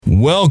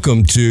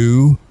Welcome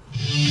to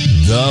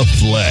The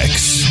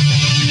Flex.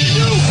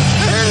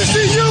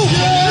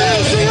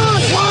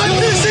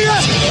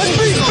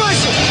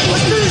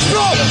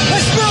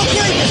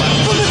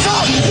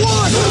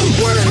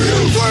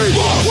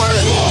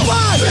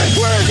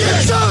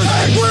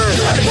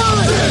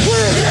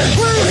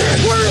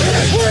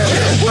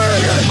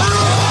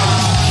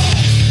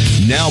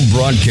 Now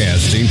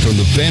broadcasting from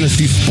the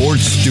Fantasy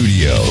Sports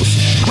Studios.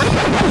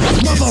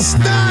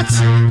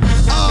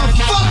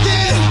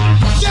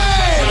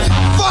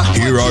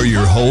 Here are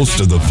your hosts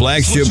of the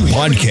flagship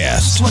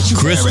podcast,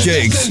 Chris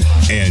Jakes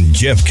and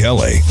Jeff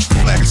Kelly.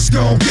 Let's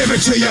go, give it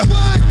to you.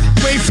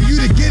 Wait for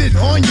you to get it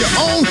on your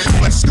own.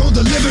 Let's go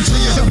deliver to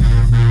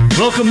you.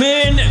 Welcome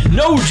in.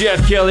 No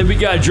Jeff Kelly. We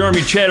got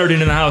Jeremy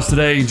Chatterton in the house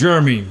today.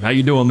 Jeremy, how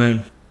you doing,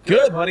 man?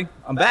 Good, buddy.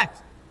 I'm back.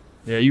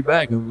 Yeah, you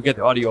back. We got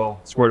the audio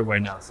all squared away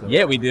now. So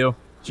Yeah, we do.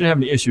 shouldn't have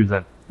any issues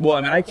then. Well,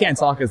 I mean, I can't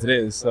talk as it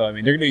is, so I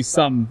mean, there are going to be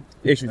some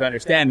issues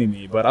understanding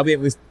me, but I'll be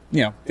able to,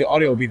 the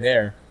audio will be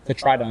there to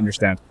try to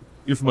understand.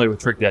 You're familiar with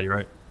Trick Daddy,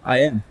 right? I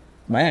am.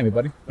 Miami,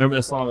 buddy. Remember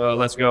that song,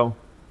 Let's Go,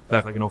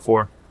 back like in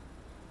 04?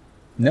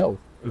 No.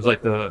 It was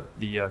like the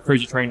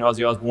Crazy Train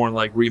Ozzy Osbourne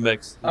like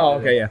remix. Oh,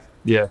 okay, yeah.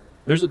 Yeah.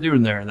 There's a dude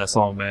in there in that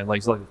song, man. Like,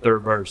 he's like the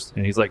third verse,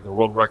 and he's like the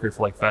world record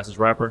for like fastest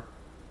rapper.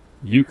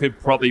 You could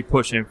probably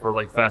push him for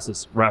like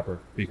fastest rapper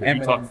because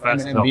you talk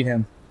fast Eminem enough. beat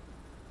him.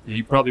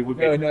 You probably would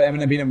be. No,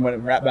 Eminem beat him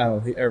in rap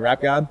battle, or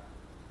Rap God.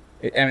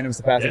 Eminem's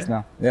the fastest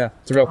now. Yeah,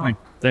 it's a real thing.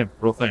 Damn,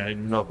 real thing. I didn't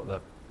even know about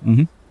that.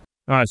 Mm-hmm.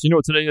 All right, so you know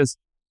what today is?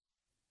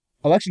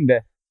 Election day.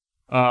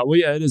 Well,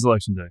 yeah, it is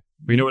election day.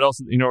 But you know what else?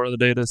 You know what other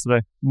day it is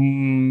today?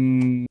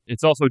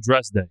 It's also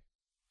dress day.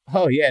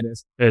 Oh, yeah, it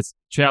is. It's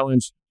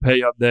challenge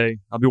pay up day.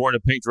 I'll be wearing a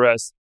pink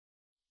dress.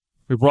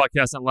 We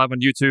broadcast that live on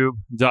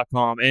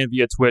YouTube.com and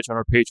via Twitch on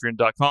our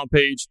Patreon.com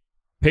page.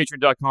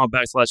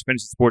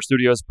 Patreon.com/Fantasy Sports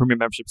Studios. Premium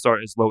membership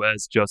start as low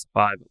as just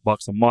 $5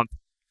 a month.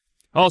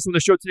 Also on the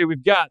show today,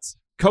 we've got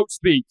Coach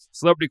Speak,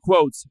 Celebrity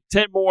Quotes,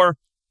 10 more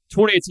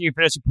 2018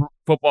 fantasy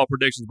football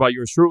predictions by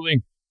yours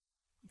truly.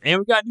 And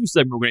we've got a new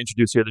segment we're going to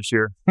introduce here this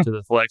year to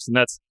the Flex, and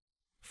that's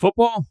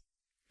football,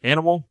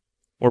 animal,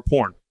 or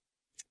porn.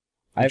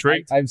 I've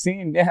seen,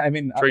 I'm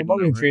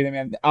intrigued. I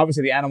mean,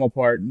 obviously the animal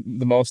part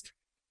the most.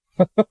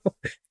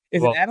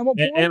 Is it animal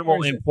porn?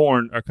 Animal and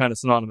porn are kind of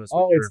synonymous.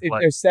 Oh,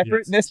 they're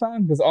separate this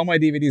time? Because all my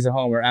DVDs at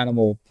home are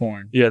animal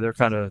porn. Yeah, they're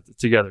kind of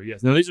together.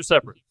 Yes. No, these are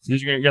separate.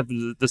 These you have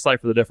to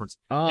decipher the difference.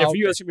 Oh, for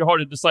you, it's going to be hard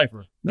to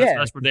decipher.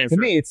 That's for damn sure.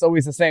 To me, it's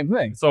always the same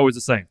thing. It's always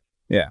the same.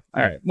 Yeah.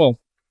 All right. Well,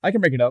 I can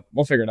break it up.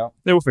 We'll figure it out.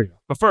 Yeah, we'll figure it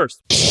out. But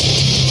first,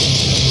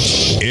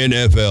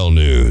 NFL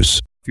news.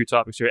 A few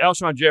topics here.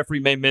 Alshon Jeffrey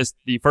may miss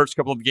the first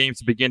couple of games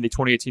to begin the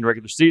 2018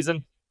 regular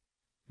season.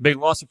 Big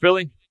loss for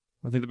Philly.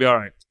 I think they'll be all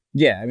right.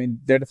 Yeah, I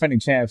mean, they're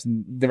defending champs,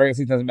 and the regular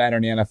season doesn't matter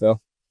in the NFL.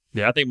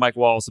 Yeah, I think Mike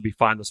Wallace will be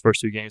fine those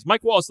first two games.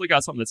 Mike Wallace still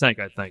got something to tank,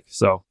 I think.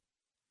 So,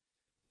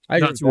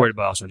 I'm not too worried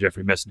about Alshon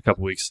Jeffrey missing a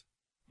couple weeks.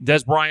 Des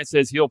Bryant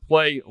says he'll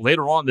play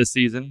later on this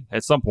season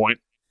at some point.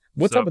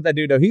 What's up with that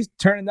dude, though? He's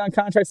turning down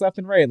contracts left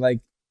and right.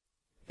 Like,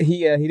 he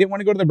didn't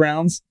want to go to the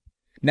Browns.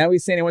 Now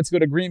he's saying he wants to go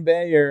to Green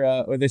Bay,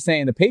 or they're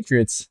saying the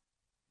Patriots.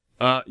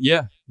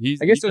 Yeah.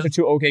 I guess those are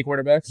two okay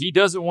quarterbacks. He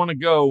doesn't want to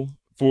go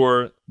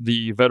for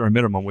the veteran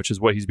minimum, which is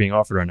what he's being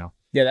offered right now.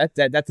 Yeah,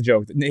 that's a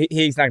joke.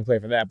 He's not going to play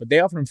for that. But they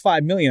offered him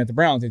 $5 million at the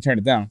Browns and he turned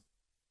it down.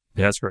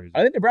 Yeah, that's crazy.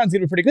 I think the Browns are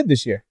going to be pretty good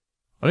this year.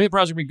 I think the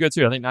Browns are going to be good,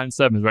 too. I think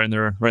 9-7 is right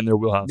in their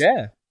wheelhouse.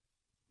 Yeah.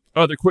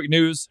 Other quick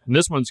news, and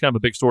this one's kind of a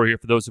big story here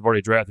for those who've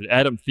already drafted.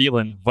 Adam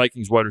Thielen,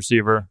 Vikings wide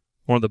receiver,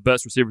 one of the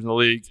best receivers in the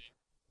league,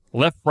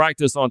 left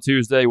practice on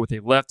Tuesday with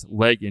a left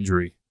leg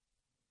injury.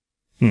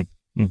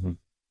 Mm-hmm.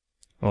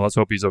 Well, let's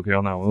hope he's okay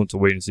on that one. We'll have to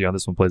wait and see how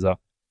this one plays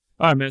out.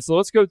 All right, man, so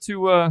let's go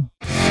to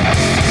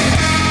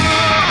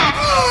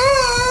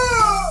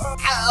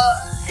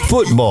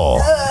Football,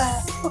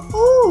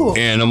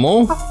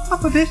 animal,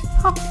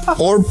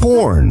 or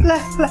porn.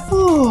 Up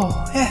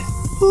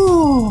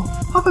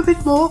a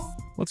bit more.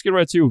 Let's get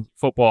right to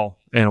football,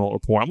 animal, or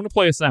porn. I'm going to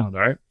play a sound,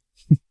 all right?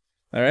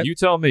 All right. You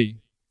tell me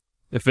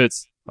if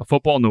it's a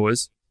football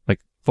noise, like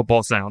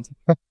football sound,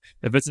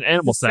 if it's an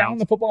animal sound.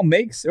 The football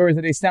makes, or is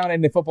it a sound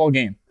in the football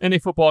game? In a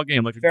football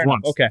game, like a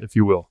grunt, if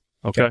you will.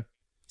 Okay?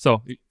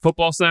 So,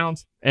 football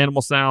sounds,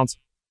 animal sounds,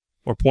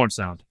 or porn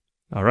sound.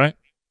 All right?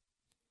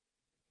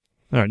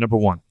 All right, number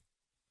one.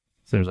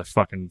 As soon as I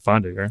fucking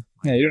find it here.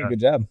 Yeah, you're doing a good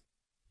job.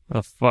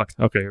 Oh, fuck.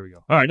 Okay, here we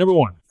go. All right, number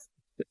one.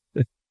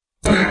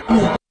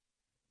 Want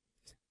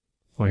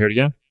to hear it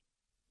again?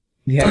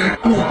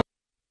 Yeah.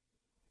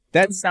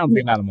 That sounds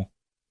like an animal.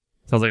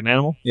 Sounds like an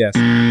animal? Yes.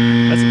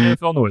 That's an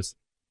NFL noise.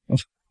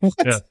 What?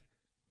 Yeah.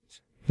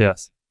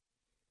 Yes.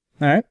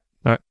 All right.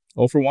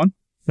 0 for 1.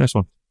 Next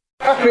one.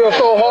 I feel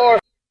so hard.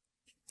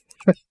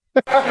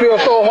 I feel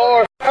so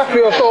hard. I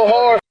feel so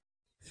hard.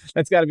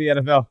 That's got to be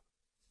NFL.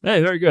 Hey,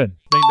 very good.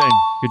 Ding, ding.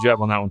 Good job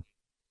on that one.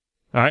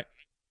 All right.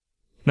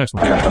 Next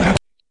one.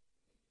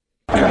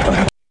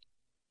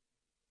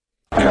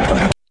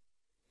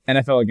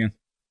 NFL again.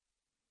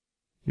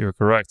 You're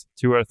correct.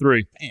 2 out of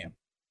 3. Damn.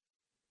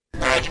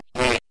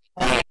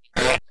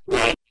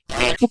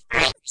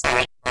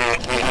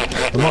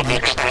 Come on,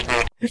 man.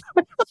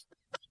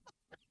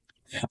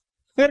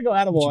 I'm gonna go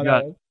animal on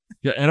that one.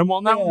 Yeah, animal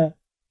on that Yeah. one?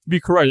 Be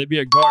correct. It'd be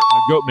a goat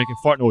making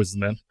fart noises,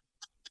 man.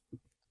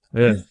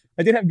 Yeah,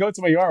 I did have goats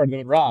in my yard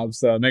with Rob,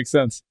 so it makes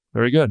sense.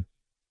 very good.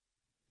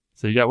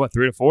 So you got what,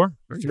 3 to 4?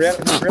 Three out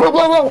of-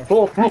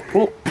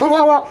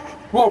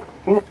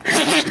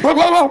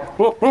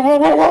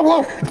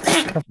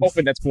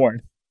 Hoping that's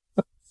porn.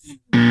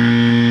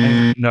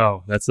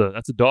 No, that's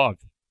a dog.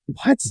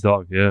 What? It's a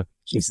dog, yeah.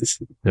 Jesus.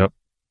 Yep.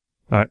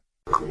 All right.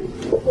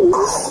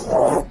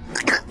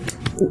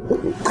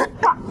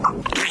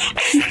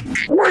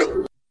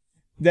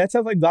 That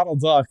sounds like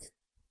Donald Duck.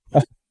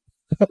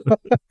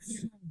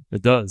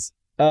 It does.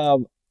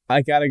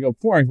 I gotta go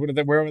porn. Where would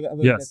that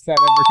Yes. sound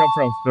ever come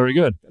from? Very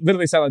good.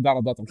 Literally sound like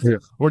Donald Duck.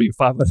 What are you,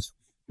 5?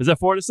 Is that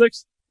 4 to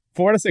 6?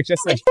 4 to 6,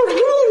 just say.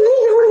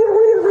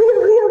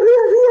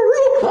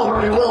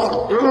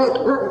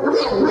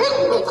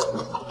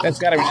 That's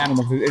gotta be an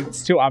animal.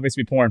 It's too obvious to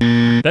be porn.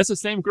 That's the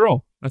same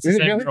girl. That's the Is it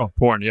same really? girl.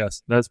 Porn,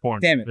 yes. That's porn.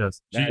 Damn it.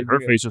 Yes. Nah, Her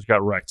good. face just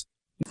got wrecked.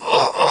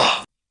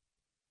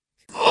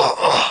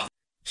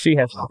 She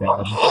has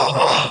bad.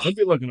 Let's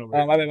be looking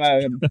over. my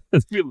bad.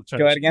 Let's be trying Go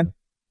to- ahead again.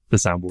 The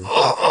soundboard.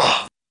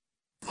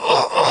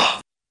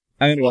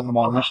 I'm gonna go on them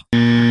all.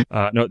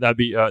 No, that'd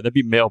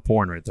be male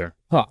porn right there.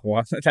 Oh,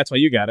 well, that's why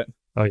you got it.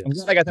 Oh yeah. I'm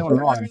glad I got that one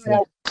wrong.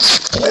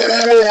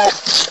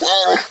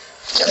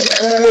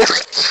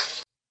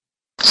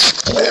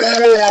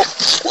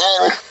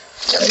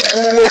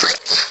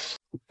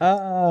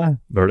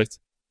 Verdict.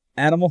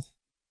 Animal.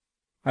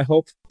 I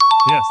hope.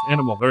 Yes,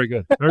 animal. Very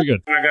good. Very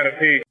good. I gotta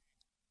pee.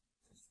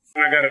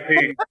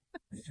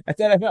 That's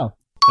NFL.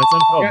 That's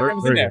NFL. Yeah, Very, that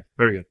was very in good. there.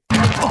 Very good.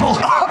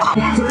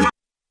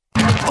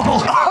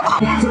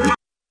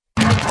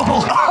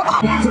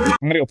 I'm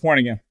gonna go porn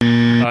again.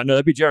 No,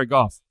 that'd be Jared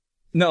Goff.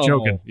 No.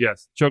 Choking.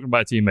 Yes. Choking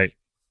by a teammate.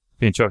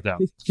 Being choked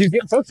out. He's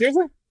getting so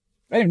seriously?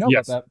 I didn't even know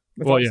Yes. about that.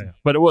 That's Well, awesome. yeah.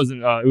 But it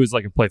wasn't, it was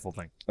like a playful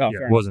thing. Oh, Yeah,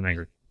 fair it wasn't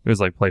angry. It was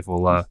like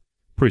playful,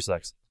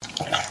 pre-sex.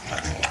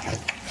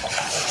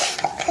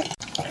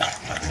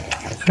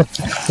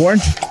 Porn?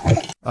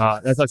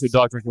 That's actually a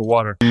dog drinking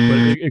water. But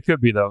it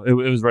could be, though. It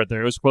was right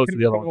there. It was close to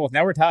the other one.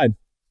 Now we're tied.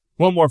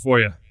 One more for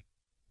you.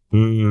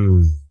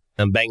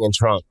 I'm banging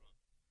trunk.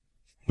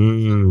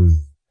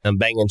 I'm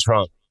banging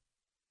trunk.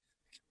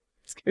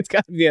 It's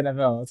got to be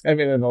NFL. It's got to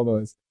be NFL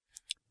noise.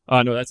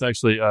 No, that's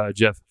actually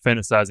Jeff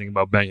fantasizing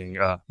about banging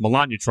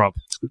Melania Trump.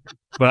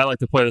 But I like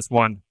to play this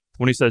one.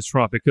 When he says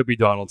Trump, it could be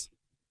Donald.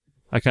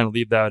 I kind of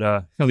leave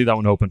that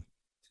one open.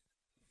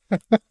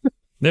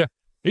 Yeah.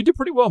 You did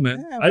pretty well,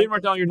 man. Yeah, I didn't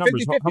write down your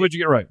numbers. 50-50. How many did you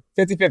get right?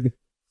 50-50.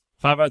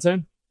 5 out of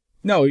 10?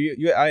 No,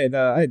 you had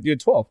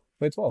 12.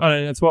 Played 12. Oh,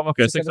 yeah, 12.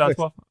 Okay, 6 out of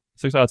 12.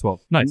 6 out of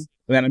 12. Nice.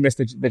 And then I missed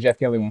the Jeff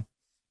Kelly one.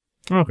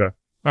 Okay. All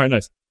right,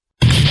 nice.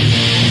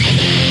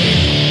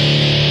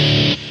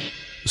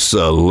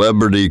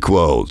 Celebrity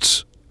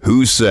quotes.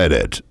 Who said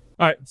it?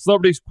 All right,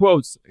 celebrities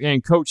quotes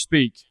and coach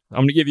speak. I'm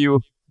going to give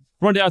you,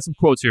 run down some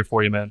quotes here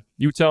for you, man.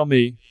 You tell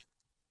me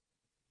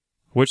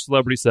which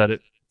celebrity said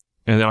it,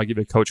 and then I'll give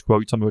you a coach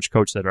quote. You tell me which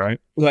coach said it, all right?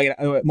 Do I get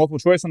multiple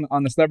choice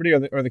on the celebrity or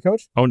the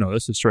coach? Oh, no,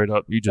 this is straight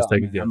up. You just take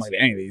a man, guess. I'm not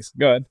getting any of these.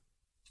 Go ahead.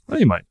 Well,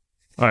 you might.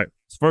 All right,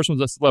 so first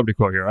one's a celebrity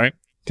quote here, all right?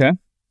 Okay.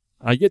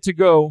 I get to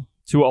go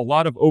to a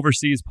lot of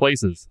overseas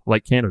places,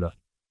 like Canada.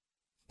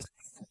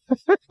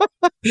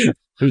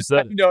 Who I said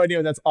have it? no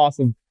idea. That's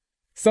awesome.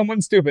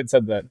 Someone stupid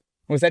said that.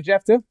 Was that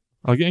Jeff too?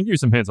 I'll give you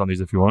some hints on these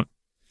if you want.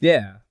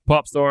 Yeah.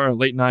 Pop star,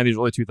 late 90s,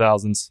 early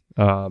 2000s.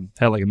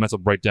 Had like a mental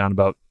breakdown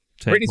about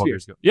 10, Britney 12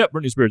 years ago. Yeah,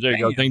 Britney Spears. There you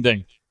go. Damn. Ding,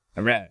 ding.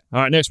 All right.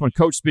 All right, next one.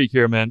 Coach speak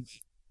here, man.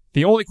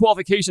 The only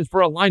qualifications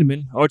for a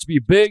lineman are to be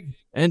big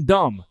and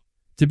dumb.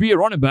 To be a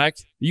running back,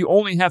 you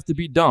only have to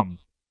be dumb.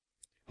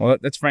 Well,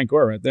 that's Frank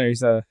Gore right there.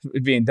 He's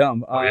being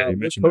dumb. Oh, yeah, you which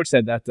mentioned coach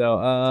said that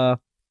though?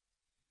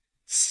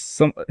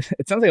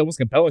 It sounds like almost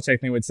like a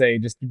Belichick thing would say,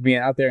 just being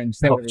out there and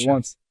saying whatever he Belichick.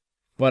 wants.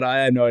 But I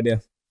had no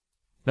idea.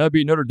 That would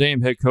be Notre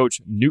Dame head coach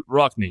Newt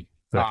Rockne.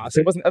 So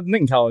it wasn't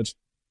in college.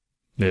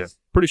 Yeah.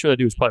 Pretty sure that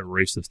dude was probably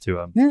racist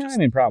too. Yeah, I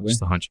mean probably.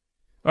 Just a hunch.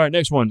 All right,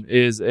 next one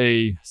is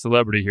a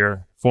celebrity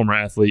here, former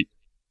athlete.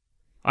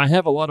 I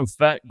have a lot of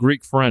fat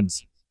Greek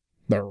friends.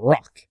 The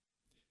Rock.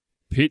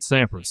 Pete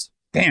Sampras.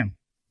 Damn.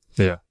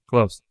 Yeah,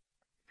 close.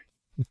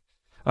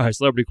 All right,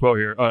 celebrity quote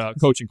here.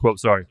 Coaching quote,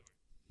 sorry.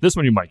 This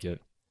one you might get.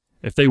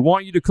 If they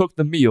want you to cook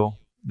the meal,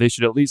 they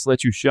should at least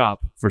let you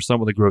shop for some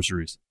of the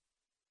groceries.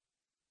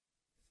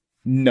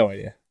 No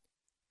idea.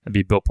 That'd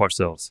be Bill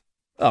Parcells.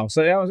 Oh,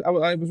 so I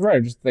was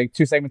right. Just like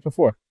 2 segments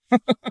before.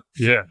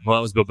 Yeah, well,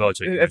 that was Bill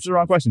Belichick. That's the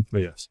wrong question. But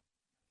yes.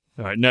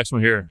 All right, next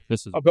one here.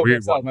 This is Oh, a Bill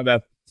weird Parcells, one. my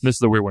bad. This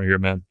is a weird one here,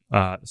 man.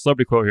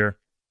 Celebrity quote here.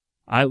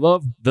 I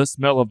love the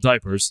smell of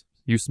diapers.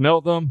 You smell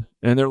them,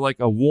 and they're like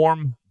a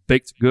warm,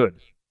 baked good.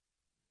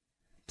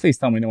 Please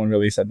tell me no one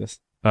really said this.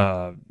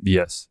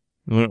 Yes.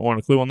 Want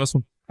a clue on this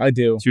one? I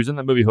do. She was in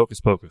that movie Hocus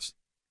Pocus.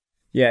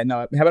 Yeah,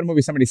 no. How about a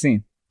movie somebody's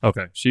seen?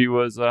 Okay. She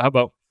was, how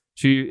about,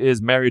 she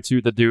is married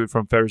to the dude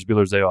from Ferris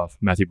Bueller's Day Off,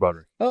 Matthew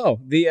Broderick. Oh,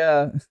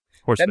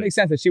 Horse that face. makes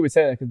sense that she would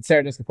say that because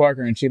Sarah Jessica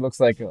Parker and she looks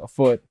like a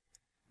foot.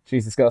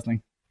 She's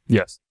disgusting.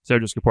 Yes. Sarah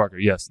Jessica Parker.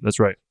 Yes, that's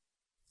right.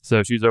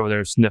 So she's over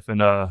there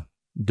sniffing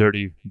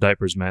dirty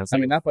diapers, man. It's I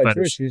like mean, a not by fetish.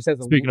 choice. She just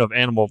has Speaking of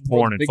animal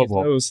porn and biggest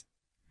football. nose.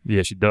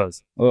 Yeah, she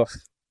does. Ugh.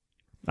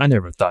 I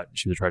never thought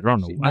she was attractive. I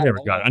don't know. She's I not never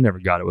at got it. all. I never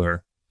got it with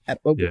her.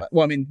 Yeah.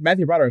 Well, I mean,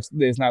 Matthew Broderick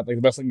is not like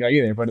the best looking guy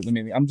either, but I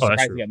mean, I'm just Oh,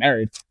 that's surprised true. he got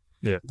married.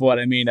 Yeah. But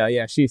I mean,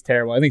 yeah, she's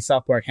terrible. I think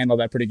South Park handled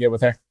that pretty good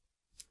with her.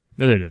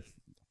 Yeah, they did.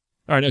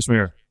 All right, next one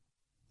here.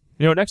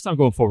 Next time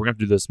going forward, we're going to have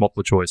to do this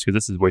multiple choice because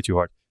this is way too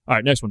hard. All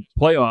right, next one.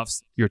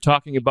 Playoffs. You're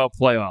talking about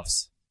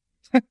playoffs.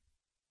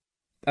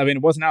 I mean,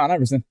 it wasn't Allen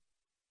Iverson.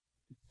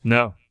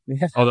 No.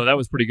 Yeah. Although that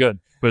was pretty good,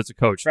 but it's a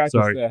coach. Practice,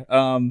 Sorry.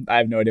 I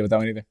have no idea what that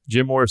one either.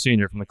 Jim Morris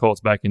Sr. from the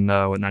Colts back in,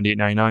 98,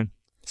 99?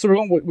 So we're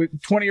going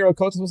with 20-year-old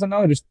coaches was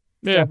another just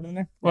Yeah. dropping in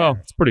there? Well,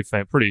 it's pretty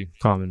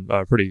common,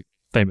 pretty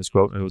famous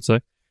quote, I would say. All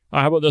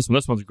right, how about this one?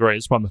 This one's great.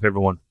 It's probably my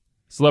favorite one.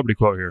 Celebrity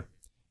quote here.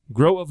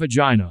 Grow a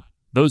vagina.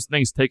 Those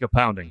things take a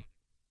pounding.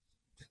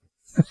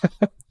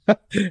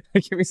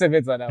 Give me some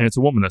insight on that And one. it's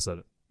a woman that said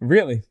it.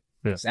 Really?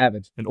 Yeah.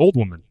 Savage. An old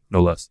woman,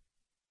 no less.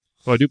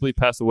 Who I do believe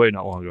passed away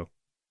not long ago.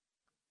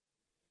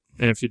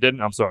 And if she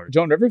didn't, I'm sorry.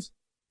 Joan Rivers?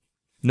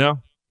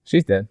 No?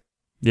 She's dead.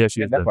 Yeah,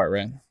 she Yeah, is that dead. part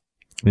right.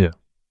 Yeah.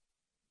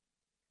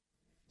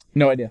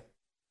 No idea.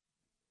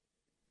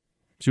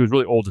 She was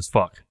really old as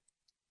fuck.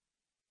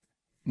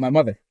 My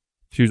mother.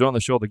 She was on the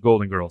show The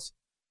Golden Girls.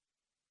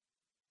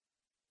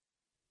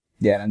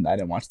 Yeah, I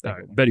didn't watch that. All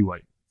right, Betty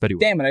White. Betty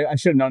White. Damn it! I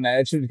should have known that.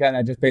 I should have gotten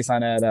that just based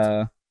on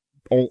that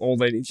old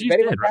lady. She's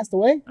Betty dead, White right? passed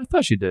away. I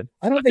thought she did.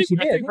 I don't think she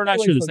did. I think her and I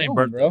share the same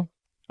birthday. bro.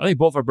 I think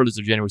both our birthdays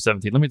are January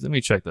 17th. Let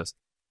me check this.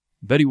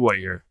 Betty White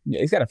here.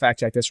 Yeah, he's got to fact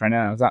check this right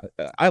now.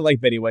 I like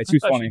Betty White. She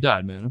was I thought funny. She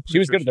died, man. I'm She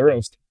was pretty good at sure the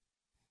roast.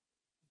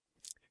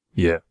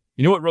 Yeah.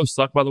 You know what roast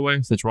sucked, by the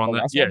way, since we're on Oh,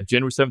 that? last Yeah, one?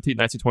 January 17th,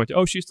 1922.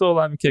 Oh, she's still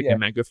alive and kicking, Yeah.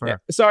 man. Good for Yeah.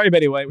 her. Sorry,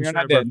 Betty White. We Wish are her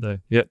not a dead.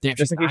 birthday. Yeah, damn.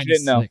 Just she's in case you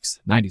didn't know.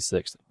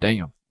 96.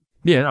 Damn.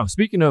 Yeah, no.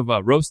 Speaking of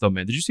roast, though,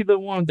 man, did you see the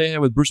one they had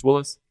with Bruce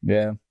Willis?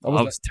 Yeah, That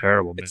was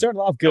terrible, man. it started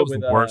off That good was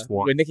with the worst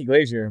one. with Nikki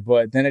Glazier,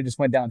 but then it just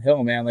went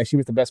downhill, man. Like she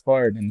was the best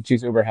part, and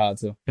she's uber hot.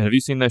 So And have you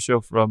seen that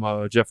show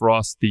from Jeff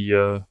Ross,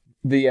 the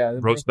the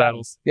roast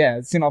battles? Yeah,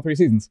 I've seen all 3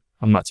 seasons.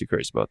 I'm not too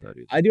curious about that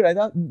either. I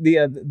thought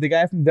the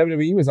guy from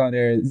WWE was on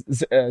there,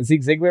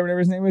 Zeke Ziggler, whatever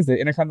his name is, the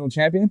Intercontinental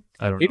Champion.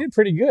 I don't He know. did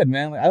pretty good,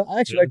 man. Like, I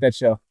actually Yeah. like that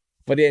show,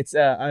 but it's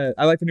I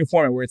like the new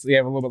format where they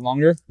have a little bit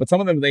longer. But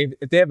some of them,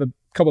 if they have a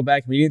couple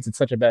bad comedians, it's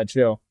such a bad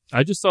show.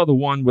 I just saw the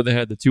one where they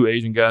had the 2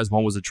 Asian guys.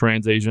 One was a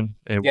trans Asian,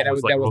 and Yeah, one that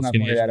was like real not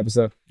skinny funny Asian. that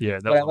episode. Yeah,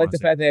 that But was I like the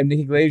fact they have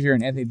Nikki Glazier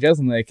and Anthony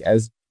Jeselnik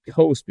as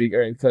hosts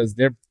because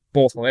they're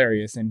both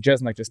hilarious, and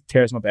Jeselnik just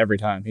tears him up every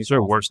time. He's Is there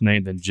a awesome. worse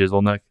name than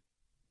Jizzleneck?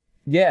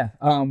 Yeah,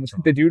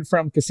 the dude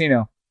from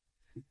Casino,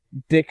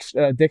 Dick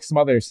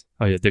Smothers.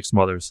 Oh, yeah, Dick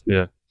Smothers.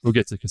 Yeah, we'll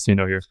get to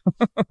Casino here.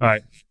 All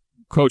right,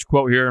 Coach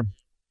quote here.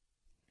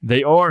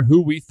 They are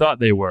who we thought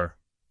they were.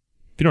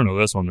 If you don't know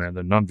this one, man,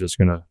 then I'm just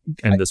going to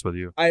end this with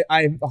you. I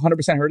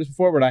 100% heard this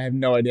before, but I have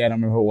no idea. I don't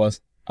remember who it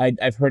was.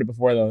 I've heard it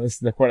before though. This is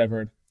the quote I've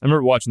heard. I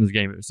remember watching this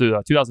game. It was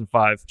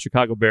 2005,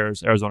 Chicago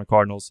Bears, Arizona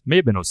Cardinals. May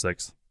have been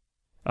 06.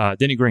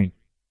 Denny Green.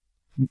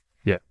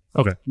 Yeah,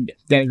 okay. Yeah,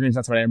 Danny Green's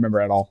not what I remember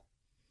at all.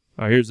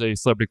 All right, here's a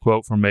celebrity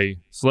quote from a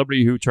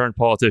celebrity who turned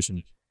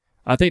politician.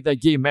 I think that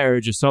gay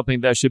marriage is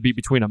something that should be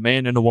between a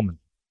man and a woman.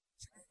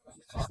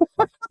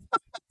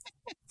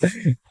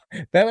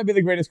 That might be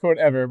the greatest quote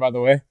ever, by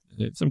the way.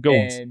 Some good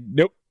ones. And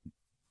nope,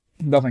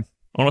 nothing.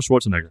 Arnold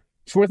Schwarzenegger.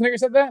 Schwarzenegger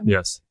said that?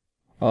 Yes.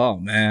 Oh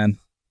man.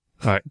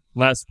 All right.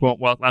 Last quote.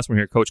 Well, last one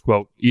here. Coach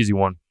quote. Easy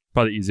one.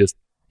 Probably the easiest.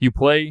 You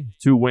play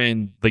to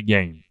win the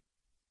game.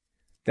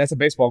 That's a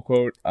baseball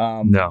quote.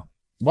 No.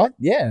 What?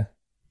 Yeah.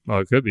 Well,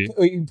 it could be.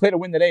 You play to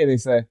win the day, they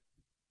say.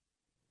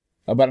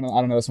 But I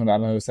don't know this one. I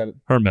don't know who said it.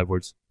 Herm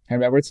Edwards.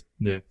 Herm Edwards?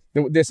 Yeah.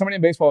 There's somebody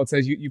in baseball that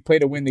says you play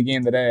to win the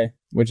game today,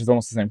 which is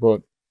almost the same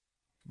quote.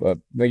 But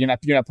like, you're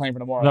not playing for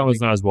tomorrow. That was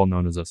not as well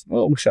known as this.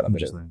 Oh, shut up. I'm It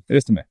just is. saying. It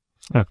is to me.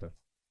 Okay.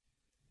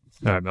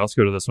 All right, man. Let's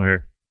go to this one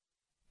here.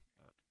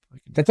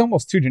 That's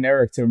almost too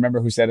generic to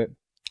remember who said it.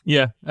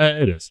 Yeah,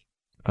 it is.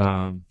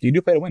 You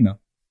do play to win though,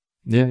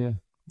 Yeah.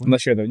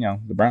 unless you're the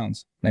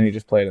Browns. Then you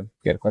just play to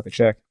collect the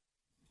check.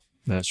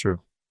 That's true.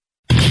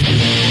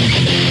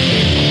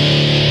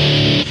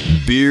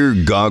 Beer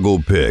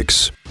Goggle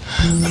Picks.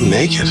 I'm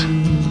naked.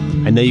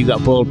 I know you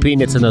got boiled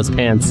peanuts in those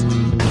pants.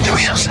 Do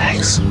we have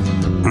sex?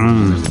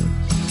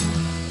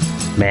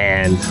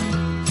 Man.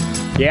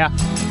 Yeah,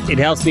 it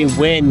helps me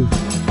win.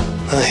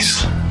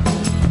 Nice.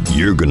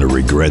 You're going to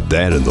regret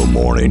that in the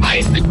morning. I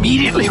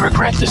immediately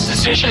regret this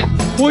decision.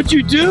 What'd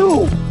you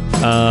do?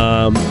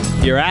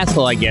 Your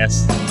asshole, I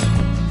guess.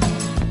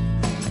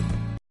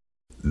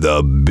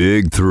 The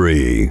Big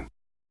Three.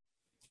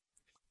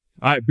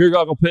 All right, Beer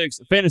Goggle Picks,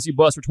 Fantasy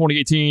Bust for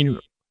 2018.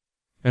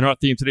 And our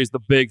theme today is the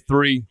Big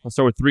Three. Let's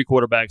start with 3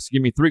 quarterbacks.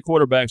 Give me 3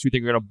 quarterbacks you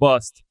think are going to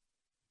bust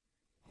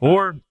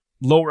or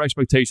lower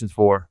expectations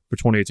for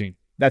 2018.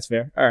 That's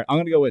fair. All right, I'm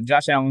gonna go with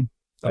Josh Allen.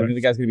 I Okay. think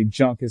the guy's gonna be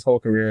junk his whole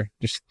career,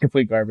 just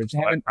complete garbage.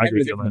 I agree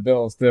with you on the that.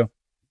 Bills too.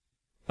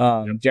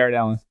 Jared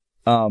Allen.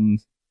 Sam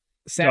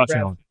Josh Bradford.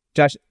 Allen.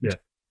 Josh. Yeah.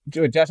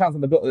 Josh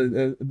Allen.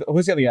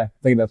 Who's the other guy?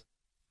 Thinking of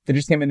that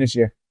just came in this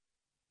year.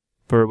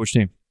 For which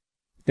team?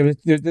 There was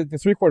the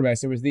three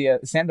quarterbacks. There was the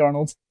Sam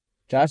Darnold,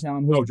 Josh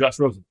Allen. Josh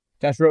Rosen.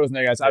 Josh Rosen.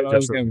 There, guys. I was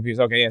Josh getting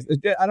confused. Okay, yes.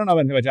 I don't know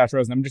anything about Josh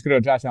Rosen. I'm just going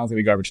to go Josh Allen's going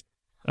to be garbage.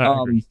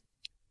 I agree.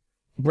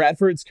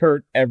 Bradford's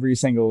hurt every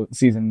single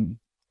season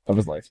of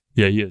his life.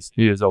 Yeah, he is.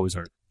 He is always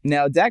hurt.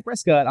 Now, Dak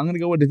Prescott, I'm going to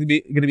go with going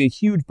to be a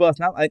huge bust.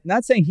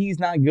 Not saying he's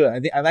not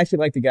good. I actually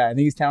like the guy. I think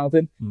he's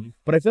talented. Mm-hmm.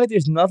 But I feel like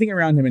there's nothing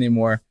around him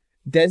anymore.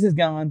 Dez is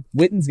gone.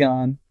 Witten's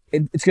gone.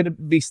 It's going to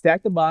be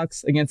stack the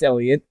box against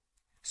Elliott.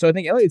 So I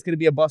think Elliott's going to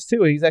be a bust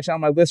too. He's actually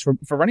on my list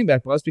for running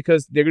back bust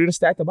because they're going to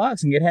stack the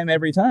box and get him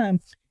every time.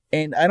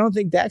 And I don't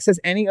think Dax has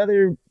any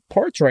other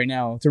parts right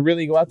now to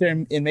really go out there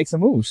and make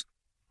some moves.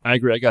 I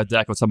agree. I got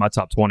Dak outside my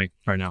top 20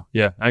 right now.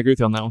 Yeah, I agree with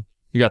you on that one.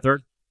 You got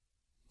third?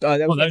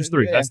 That was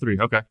three. Yeah. That's three.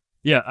 Okay.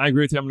 Yeah, I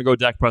agree with you. I'm going to go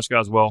Dak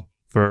Prescott as well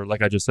for,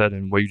 like I just said,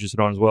 and what you just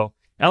hit on as well.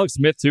 Alex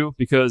Smith, too,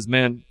 because,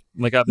 man,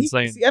 like I've been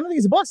saying. I don't think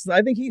he's a bust.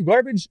 I think he's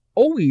garbage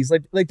always.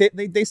 Like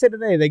they said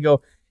today, they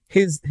go,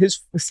 his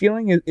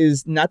ceiling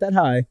is not that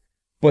high,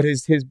 but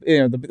his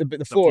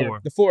the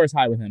floor is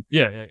high with him.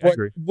 Yeah, I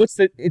agree.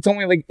 It's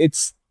only like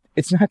it's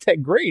not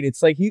that great.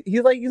 It's like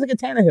he's like a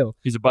Tannehill.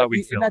 He's a bye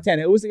week feeling. Not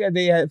Tannehill. It was the guy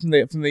they had from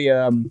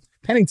the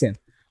Pennington.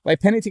 Like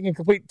Pennington can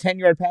complete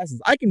 10-yard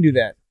passes. I can do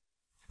that.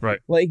 Right.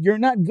 Like you're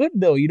not good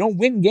though. You don't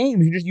win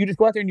games. You just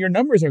go out there and your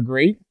numbers are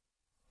great,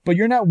 but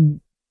you're not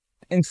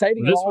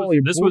exciting at all.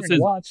 You're boring to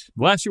watch.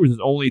 Last year was his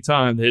only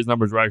time that his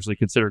numbers were actually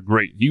considered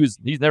great. He's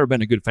never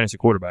been a good fantasy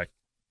quarterback.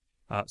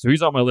 So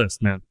he's on my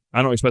list, man.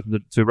 I don't expect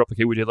him to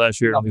replicate what he did last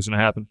year. I don't think it's going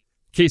to happen.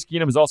 Case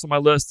Keenum is also on my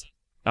list.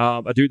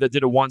 A dude that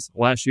did it once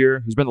last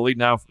year. He's been in the league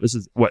now. This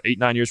is,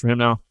 8-9 years for him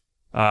now.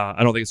 I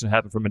don't think it's going to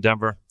happen for him in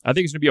Denver. I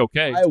think he's going to be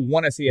okay. I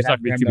want to see it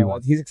happen for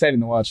him. He's exciting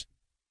to watch.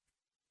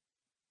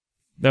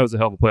 That was a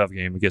hell of a playoff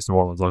game against New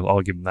Orleans.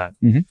 I'll give him that.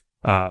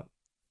 Mm-hmm.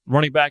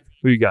 Running back,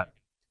 who you got?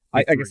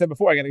 Like I said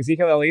before, I got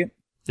Ezekiel Elliott.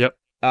 Yep.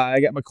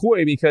 I got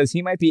McCoy because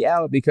he might be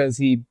out because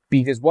he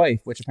beat his wife,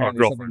 which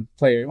apparently is something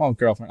player. Well,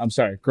 girlfriend. I'm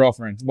sorry,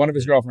 girlfriend. One of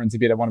his girlfriends. He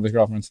beat up one of his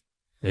girlfriends.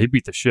 Yeah, he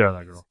beat the shit out of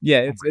that girl. Yeah,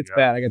 it's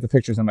bad. I got the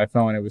pictures on my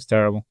phone. It was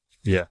terrible.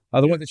 Yeah.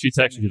 The one that she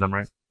texted you them,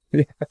 right?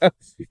 Yeah.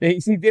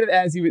 He did it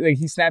as he was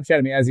he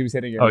Snapchatted me as he was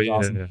hitting it. Oh, it yeah,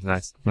 awesome. Yeah.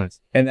 Nice.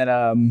 And then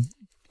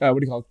what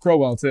do you call it?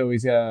 Crowell too.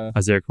 He's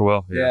Isaiah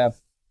Crowell. Yeah.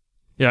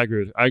 Yeah,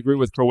 I agree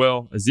with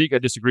Crowell. Zeke, I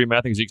disagree, man.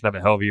 I think Zeke's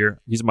having a hell of a year.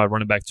 He's my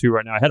running back 2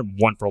 right now. I had him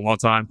 1 for a long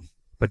time,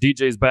 but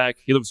DJ's back.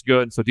 He looks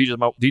good. So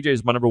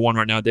DJ's my number 1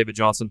 right now. David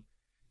Johnson.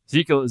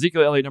 Ezekiel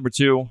Elliott number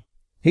 2.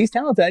 He's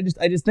talented.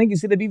 I just think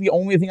he's going to be the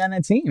only thing on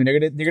that team. They're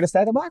gonna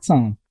stack the box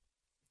on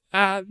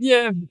him.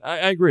 Yeah,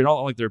 I agree. I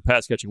don't like their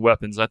pass catching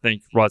weapons. I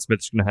think Rod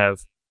Smith's going to have.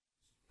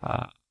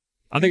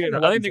 I think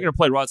they're going to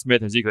play Rod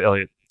Smith and Ezekiel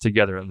Elliott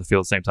together on the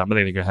field at the same time. I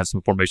think they're going to have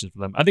some formations for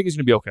them. I think he's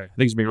going to be okay. I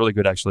think he's going to be really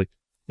good actually.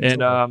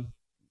 And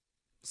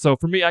so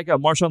for me, I got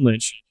Marshawn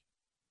Lynch.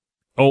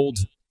 Old.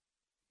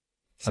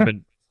 I've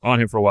been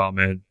on him for a while,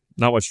 man.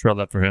 Not much trail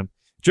left for him.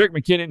 Jerick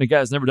McKinnon, the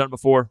guy's never done it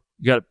before.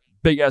 You got a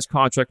big-ass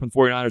contract from the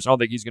 49ers. I don't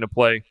think he's going to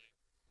play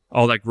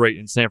all that great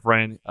in San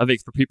Fran. I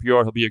think for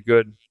PPR, he'll be a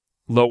good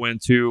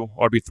low-end 2,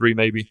 RB3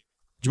 maybe.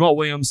 Jamal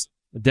Williams,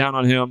 down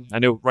on him. I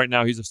know right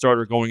now he's a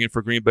starter going in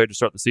for Green Bay to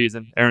start the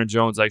season. Aaron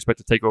Jones, I expect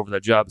to take over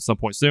that job at some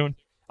point soon.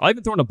 I'll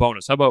even throw in a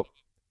bonus. How about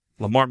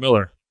Lamar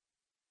Miller?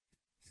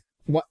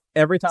 What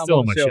every time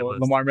on the show,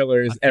 Lamar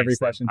Miller is every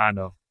question. I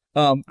know.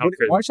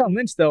 Marshawn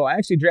Lynch, though, I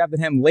actually drafted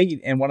him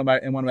late in one of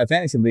my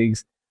fantasy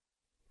leagues.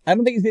 I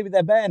don't think he's going to be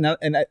that bad,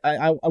 and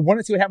I want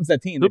to see what happens to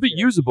that team. He'll be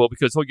usable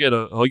because he'll get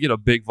a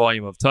big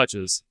volume of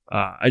touches.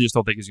 I just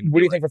don't think he's going to. What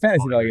do you think for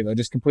fantasy value though?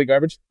 Just complete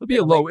garbage. He'll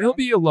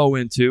be a low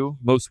end 2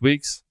 most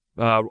weeks.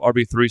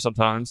 RB3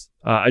 sometimes.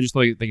 I just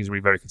don't think he's going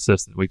to be very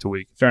consistent week to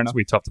week. Fair enough. It's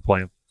going to be tough to play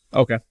him.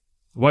 Okay.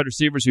 Wide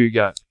receivers, who you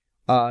got?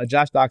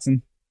 Josh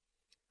Doxson.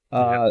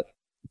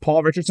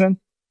 Paul Richardson.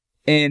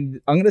 And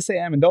I'm going to say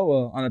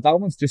Amendola on the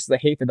Dolphins just because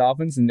I hate the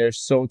Dolphins and they're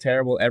so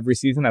terrible every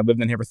season. I've lived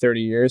in here for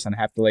 30 years and I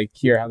have to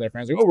hear how their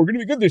fans are like, oh, we're going to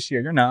be good this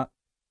year. You're not.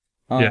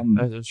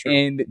 That's true.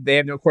 And they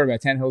have no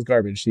quarterback. Tannehill's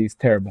garbage. He's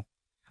terrible.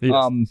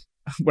 Yes.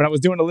 When I was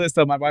doing a list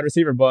of my wide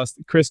receiver bust,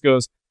 Chris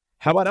goes,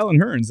 how about Ellen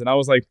Hearns? And I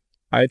was like,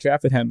 I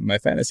drafted him in my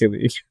fantasy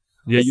league.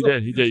 Yeah, you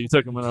did. You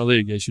took him in our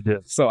league. Yes, you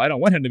did. So I don't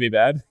want him to be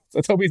bad. So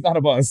let's hope he's not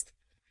a bust.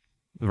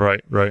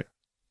 Right.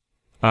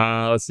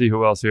 Let's see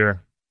who else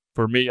here.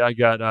 For me, I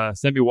got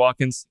Sammy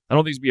Watkins. I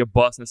don't think he's going to be a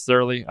bust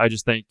necessarily. I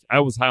just think I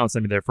was high on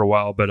Sammy there for a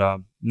while, but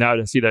now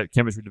to see that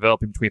chemistry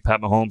developing between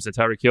Pat Mahomes and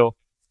Tyreek Hill,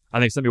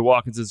 I think Sammy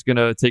Watkins is going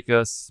to take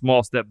a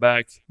small step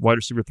back, wide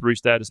receiver 3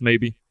 status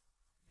maybe.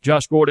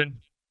 Josh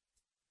Gordon,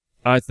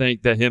 I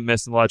think that him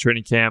missing a lot of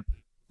training camp.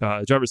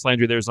 Jarvis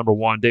Landry there is number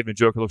 1. David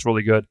Njoku looks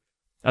really good.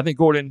 I think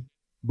Gordon,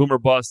 boomer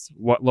bust,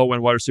 low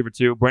end wide receiver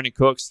 2. Brandon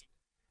Cooks,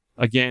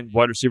 again,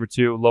 wide receiver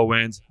 2, low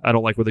end. I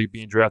don't like whether he's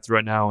being drafted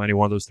right now, any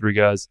one of those 3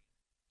 guys.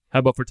 How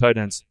about for tight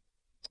ends?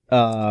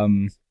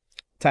 Tyler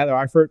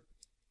Eifert,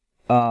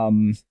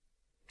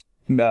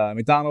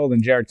 McDonald,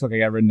 and Jared Cook I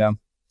got written down.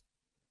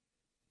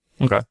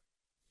 Okay.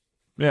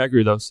 Yeah, I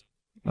agree with those.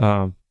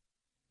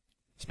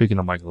 Speaking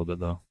of Mike a little bit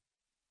though,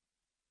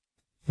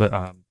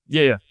 but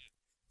yeah.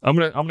 I'm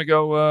gonna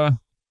go.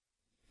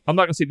 I'm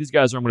not gonna say these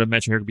guys I'm gonna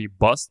mention here could be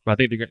bust, but I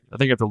think you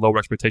have to lower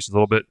expectations a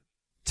little bit,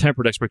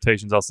 tempered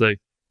expectations. I'll say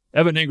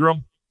Evan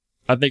Ingram.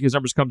 I think his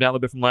numbers come down a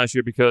little bit from last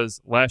year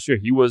because last year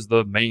he was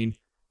the main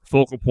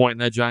focal point in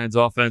that Giants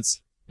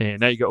offense, and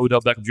now you got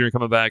Odell Beckham Jr.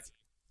 coming back.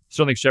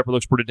 Still think Shepard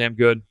looks pretty damn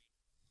good.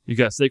 You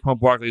got Saquon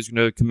Barkley who's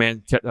going to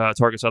command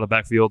targets out of the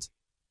backfield.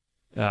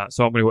 So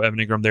I'm going to go Evan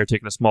Ingram there,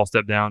 taking a small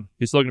step down.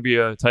 He's still going to be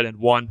a tight end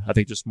 1. I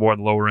think just more on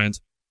the lower end.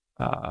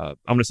 I'm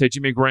going to say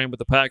Jimmy Graham with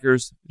the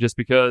Packers just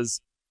because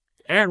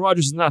Aaron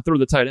Rodgers is not through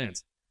the tight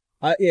ends.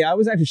 Yeah, I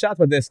was actually shocked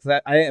by this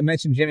because I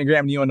mentioned Jimmy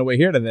Graham to you on the way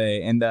here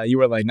today, and you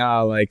were like,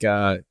 "Nah, like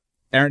Aaron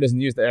Rodgers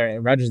doesn't use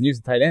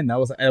the tight end." I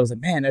was like,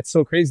 "Man, that's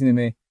so crazy to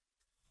me,"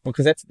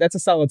 because that's a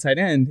solid tight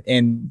end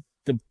and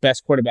the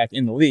best quarterback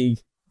in the league,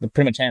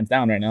 pretty much hands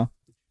down right now.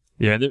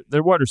 Yeah,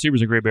 their wide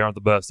receivers in Green Bay aren't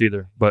the best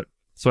either, but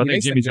so I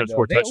think Jimmy's going to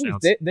score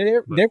touchdowns.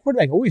 Their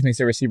quarterback always makes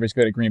their receivers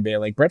good at Green Bay.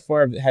 Like Brett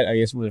Favre had, I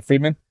guess, with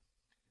Freeman.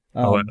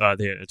 They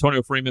had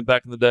Antonio Freeman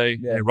back in the day,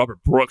 and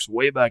Robert Brooks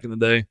way back in the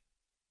day.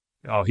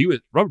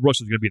 Robert Brooks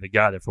was going to be the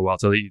guy there for a while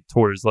until he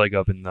tore his leg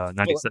up in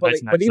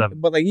 1997.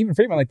 But even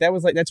Freeman,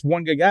 that's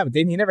one good guy, but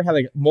he never had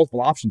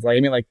multiple options.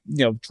 Troy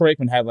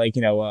Aikman had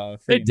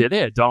They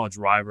had Donald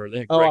Driver. They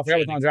had I forgot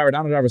about Donald Driver.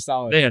 Donald Driver's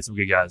solid. They had some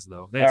good guys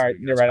though. All right,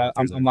 you're right.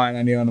 I'm lying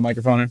on you on the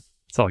microphone here.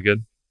 It's all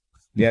good.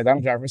 Yeah,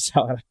 Donald Driver's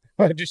solid.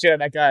 Just shit on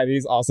that guy.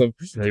 He's awesome.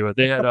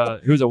 They had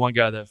who was that one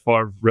guy that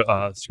Favre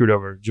screwed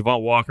over?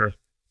 Javon Walker,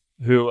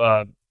 who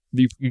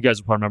you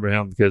guys will probably remember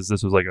him because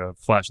this was like a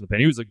flash in the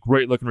pan. He was a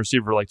great looking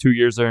receiver for 2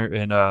 years there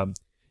in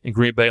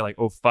Green Bay,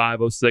 05,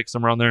 06,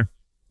 somewhere around there.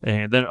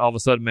 And then all of a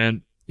sudden,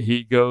 man,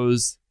 he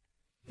goes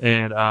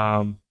and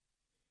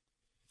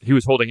he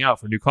was holding out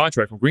for a new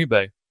contract from Green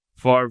Bay.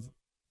 Favre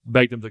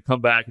begged him to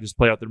come back and just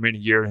play out the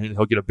remaining year, and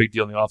he'll get a big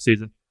deal in the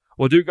offseason.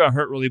 Well, dude got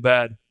hurt really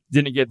bad.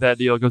 Didn't get that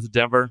deal. Goes to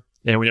Denver,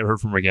 and we never heard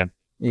from him again.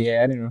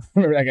 Yeah, I didn't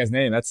remember that guy's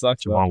name. That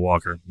sucks. Javon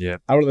Walker. Yeah.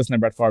 I would listen to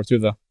Brett Favre too,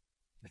 though.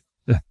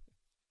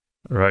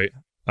 Right.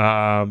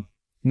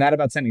 Not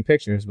about sending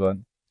pictures, but.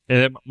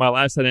 And then my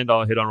last tight end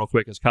I'll hit on real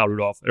quick is Kyle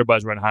Rudolph.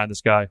 Everybody's running high on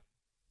this guy.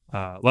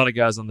 A lot of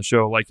guys on the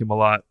show like him a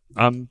lot.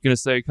 I'm going to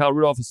say Kyle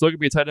Rudolph is still going to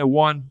be a tight end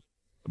 1,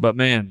 but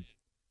man,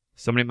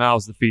 so many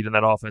mouths to feed in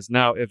that offense.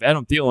 Now, if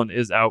Adam Thielen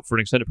is out for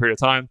an extended period of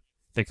time,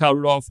 then Kyle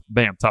Rudolph,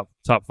 bam, top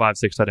 5,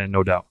 6 tight end,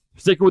 no doubt.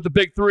 Sticking with the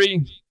big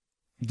 3,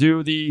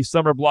 do the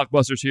summer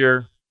blockbusters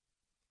here.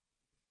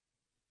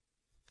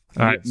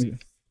 All right,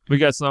 we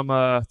got some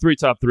 3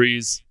 top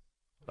 3s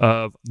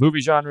of movie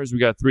genres. We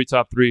got 3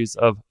 top 3s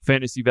of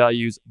fantasy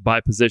values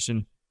by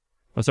position.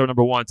 Let's start with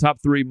number 1,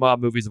 top 3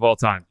 mob movies of all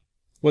time.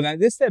 Well, now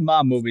this said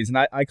mob movies, and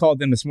I called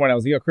them this morning. I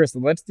was like, "Yo, Chris,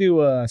 let's do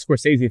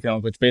Scorsese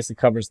films," which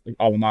basically covers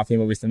all the mafia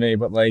movies to me.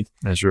 But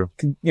that's true.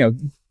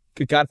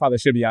 Godfather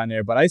should be on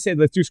there. But I said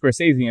let's do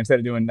Scorsese instead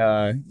of doing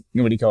what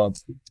do you call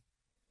it?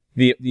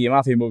 The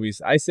mafia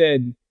movies. I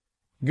said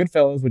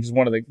Goodfellas, which is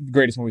one of the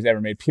greatest movies ever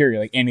made. Period.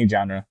 Like any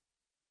genre.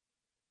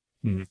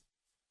 Mm-hmm.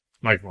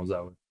 Microphone's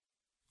that way.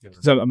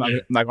 So I'm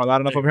not going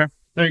loud enough over here.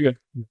 There you go.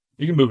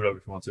 You can move it over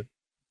if you want to.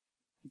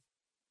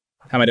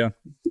 How am I doing?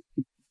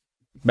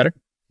 Better?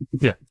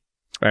 Yeah.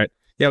 All right.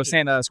 Yeah, I was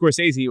saying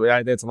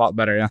Scorsese. That's a lot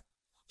better. Yeah.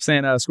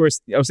 I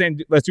was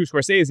saying let's do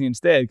Scorsese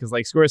instead because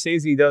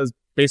Scorsese does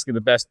basically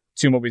the best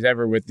 2 movies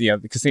ever with the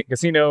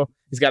Casino.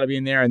 He's got to be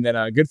in there, and then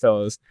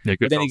Goodfellas. Yeah, Goodfellas.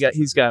 But then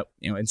he's got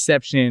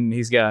Inception.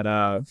 He's got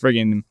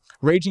friggin'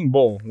 Raging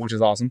Bull, which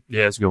is awesome.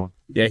 Yeah, it's a good one.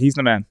 Yeah, he's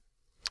the man.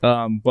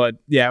 But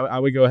yeah, I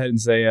would go ahead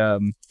and say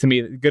to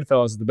me,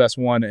 Goodfellas is the best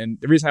one. And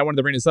the reason I wanted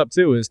to bring this up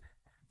too is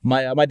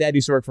my dad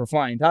used to work for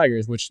Flying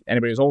Tigers, which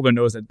anybody who's older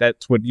knows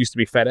that's what used to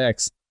be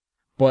FedEx.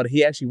 But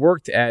he actually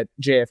worked at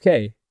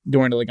JFK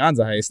during the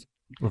Laganza heist.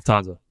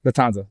 Lufthansa.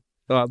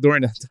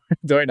 During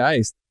the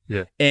heist.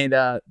 Yeah.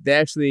 And they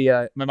actually,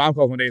 my mom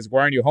called one day,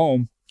 "Why aren't you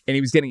home?" And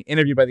he was getting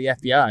interviewed by the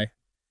FBI.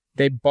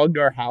 They bugged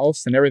our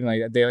house and everything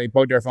like that. They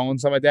bugged our phone and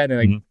stuff like that.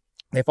 And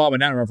they followed him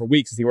down around for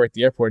weeks as he worked at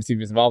the airport to see if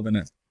he was involved in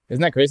it.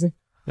 Isn't that crazy?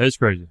 That is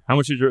crazy. How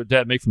much did your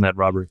dad make from that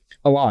robbery?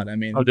 A lot. I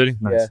mean. Oh, did he?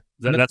 Nice.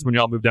 Yeah. That's when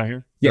y'all moved down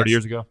here? Yes. 30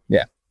 years ago?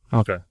 Yeah.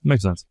 Okay.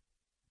 Makes sense.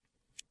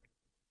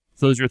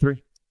 So those are your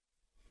 3?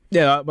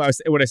 Yeah. What I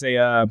say?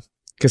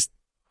 Because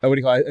what do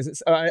you call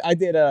it? I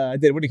did.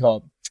 What do you call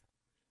it?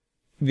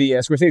 The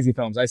Scorsese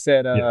films. I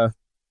said. What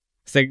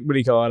do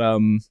you call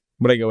it?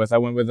 What did I go with? I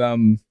went with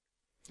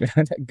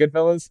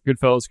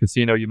Goodfellas,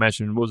 Casino. You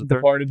mentioned. What was it?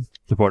 Departed.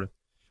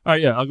 All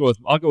right. Yeah. I'll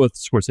go with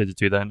Scorsese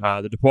too. Then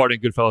The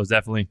Departed and Goodfellas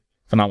definitely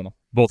phenomenal.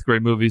 Both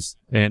great movies,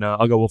 and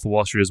I'll go Wolf of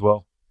Wall Street as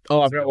well.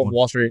 Oh, I forgot Wolf of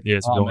Wall Street. Yeah,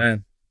 it's a good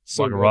one.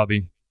 So Margot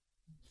Robbie.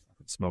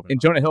 Smoking. And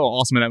Jonah Hill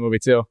awesome in that movie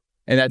too.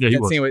 And that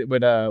scene with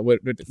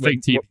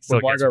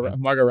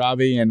Margot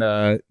Robbie and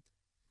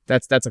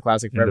that's a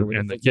classic for everyone.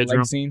 And the kids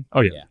room scene.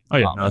 Oh yeah.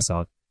 No, that's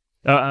solid.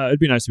 It'd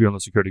be nice to be on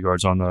the security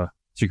guards on the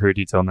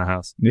security detail in the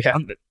house. Yeah.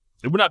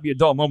 It would not be a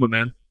dull moment,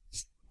 man.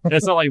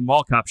 It's not like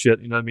mall cop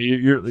shit. You know what I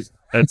mean?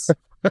 That's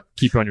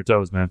keep you on your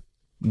toes, man.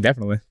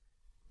 Definitely.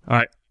 All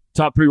right.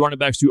 Top 3 running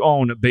backs to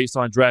own based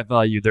on draft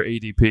value, their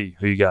ADP.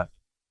 Who you got?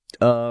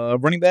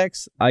 Running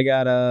backs. I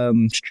got I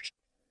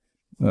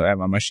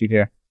have on my sheet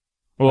here.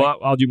 Well,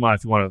 I'll do mine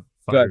if you want to Go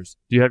find ahead. yours.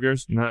 Do you have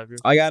yours? You not have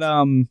yours? I got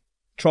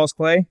Charles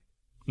Clay.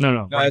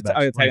 No. No, it's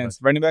tight ends.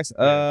 Running backs.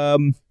 I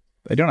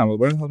don't know.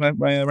 Where's my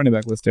running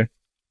back list here?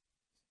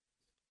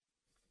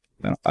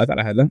 No, I thought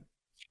I had that.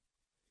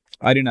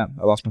 I do not.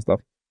 I lost my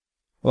stuff.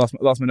 I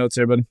lost my notes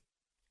here, buddy.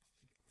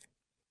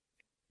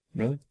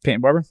 Really?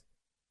 Peyton Barber.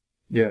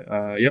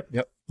 Yeah.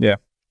 Yep. Yeah.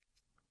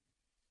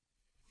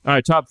 All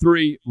right. Top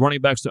 3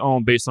 running backs to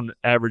own based on the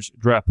average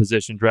draft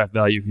position, draft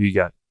value. Who you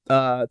got?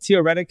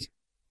 Theo Reddick,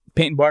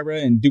 Peyton Barber,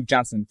 and Duke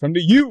Johnson from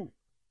the U.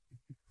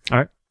 All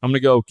right. I'm going to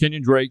go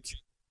Kenyon Drake.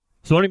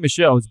 Sony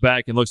Michel is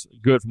back and looks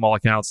good from all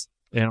accounts.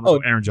 And I'm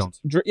going to go Aaron Jones.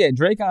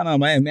 Drake on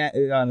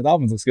the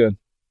Dolphins looks good.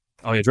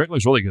 Oh, yeah. Drake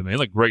looks really good, man. He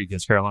looked great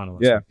against Carolina.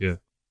 Yeah. All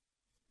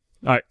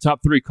right.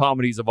 Top 3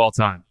 comedies of all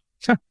time.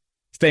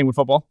 Staying with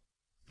football.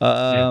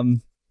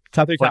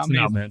 Top 3 Flexing comedies.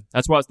 out, man.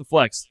 That's why it's the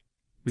flex.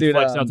 We Dude,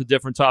 flex out to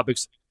different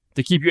topics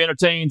to keep you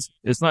entertained.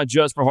 It's not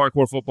just for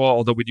hardcore football,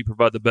 although we do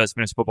provide the best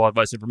fantasy football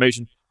advice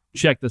information.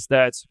 Check the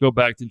stats. Go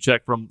back and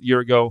check from a year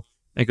ago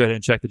and go ahead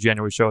and check the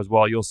January show as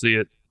well. You'll see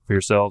it for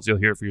yourselves. You'll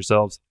hear it for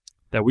yourselves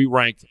that we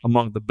rank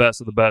among the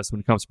best of the best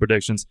when it comes to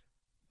predictions.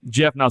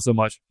 Jeff, not so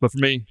much, but for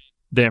me,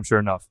 damn sure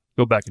enough.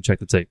 Go back and check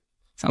the tape.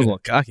 Sounds a little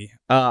cocky.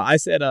 I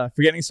said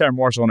Forgetting Sarah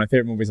Marshall, one of my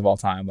favorite movies of all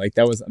time. Like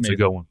that was It's amazing. a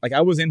good one. Like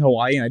I was in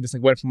Hawaii and I just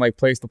like went from like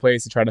place to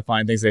place to try to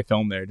find things they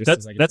filmed there. Just That's,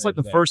 as, like, that's like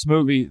the first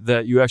movie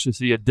that you actually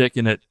see a dick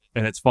in it,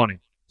 and it's funny.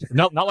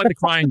 Not like the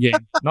Crying Game.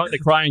 Not like the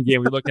Crying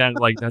Game. We look at it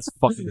like that's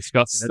fucking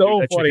disgusting. So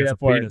that funny, chick has that a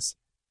part. penis.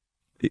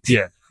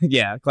 Yeah,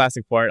 Yeah,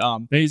 classic part.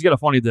 man, he's got a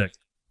funny dick.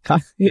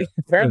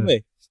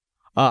 Apparently,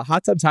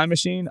 Hot Tub Time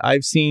Machine.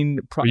 I've seen.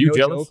 Were you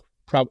jealous?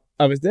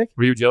 Of his dick?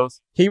 Were you jealous?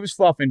 He was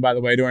fluffing, by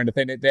the way, during the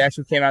thing. They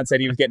actually came out and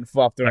said he was getting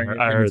fluffed during I in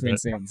heard between that.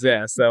 scenes.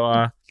 Yeah, so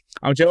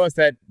I'm jealous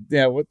that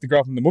what the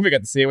girl from the movie got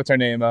to see. What's her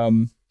name? I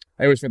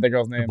always forget that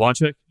girl's The name. blonde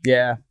chick?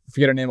 Yeah, I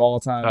forget her name all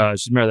the time.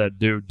 She's married that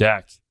dude,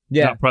 Dak.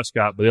 Yeah, Not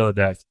Prescott, but the other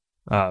Dak.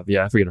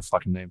 Yeah, I forget her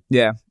fucking name.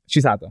 yeah,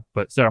 she's hot though.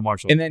 But Sarah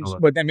Marshall. And then,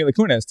 but then Mila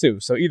Kunis too.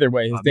 So either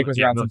way, his dick was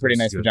yeah, around Mila some pretty Kunis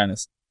nice is good.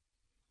 vaginas.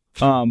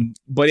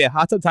 But yeah,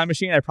 Hot Tub Time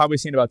Machine. I've probably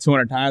seen about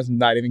 200 times. I'm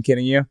not even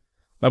kidding you.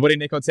 My buddy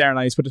Nick Otero and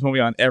I used to put this movie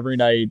on every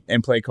night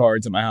and play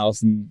cards at my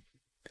house, and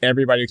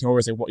everybody came over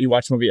and say, well, "You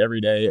watch the movie every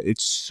day.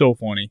 It's so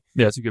funny."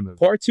 Yeah, it's a good movie.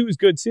 Part 2 is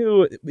good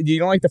too. You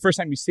don't like the first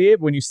time you see it,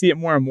 but when you see it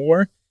more and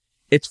more,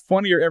 it's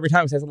funnier every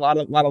time. It has a lot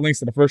of links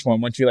to the first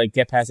one. Once you like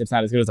get past it, it's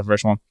not as good as the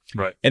first one.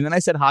 Right. And then I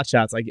said Hot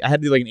Shots. Like I had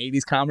to do like an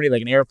 80s comedy,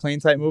 like an airplane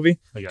type movie.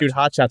 I got Dude, you.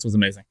 Hot Shots was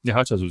amazing. Yeah,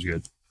 Hot Shots was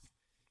good.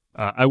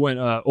 I went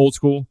old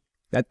school.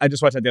 I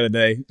just watched that the other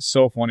day.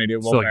 So funny,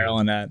 dude. Will So Ferrell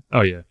in that. Oh,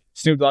 yeah.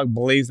 Snoop Dogg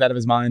blazed out of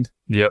his mind.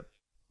 Yep.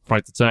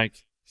 Frank the Tank.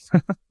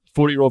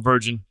 40-Year-Old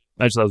Virgin.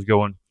 I just thought it was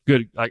going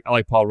good. I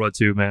like Paul Rudd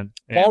too, man.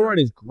 And- Paul Rudd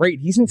is great.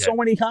 He's in so Yeah.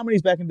 many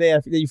comedies back in the day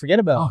that you forget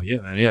about. Oh, yeah,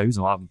 man. Yeah, he was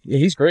in a lot of them. Yeah,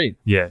 he's great.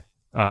 Yeah.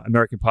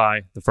 American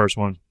Pie, the first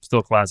one. Still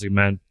a classic,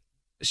 man.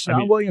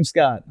 Sean William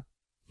Scott.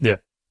 Yeah.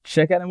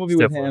 Check out a movie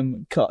It's with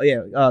him.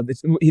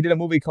 He did a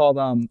movie called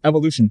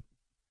Evolution.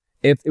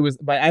 It was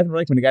by Ivan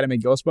Reitman, the guy that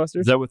made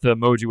Ghostbusters. Is that with the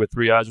emoji with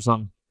 3 eyes or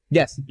something?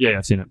 Yes. Yeah,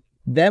 I've seen it.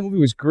 That movie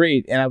was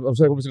great, and I was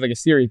like, it was like a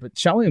series. But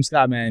Sean William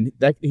Scott, man,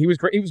 he was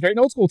great. He was great in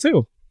Old School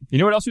too. You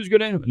know what else he was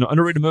good in? An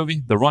underrated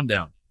movie, The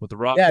Rundown with The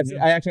Rock. Yeah, in it.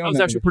 I actually that own was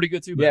that actually movie. pretty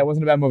good too, man. Yeah, it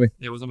wasn't a bad movie.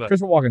 It wasn't bad.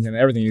 Christopher Walken's in it.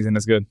 Everything he's in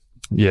is good.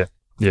 Yeah.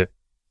 All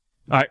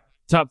right.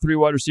 Top 3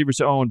 wide receivers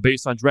to own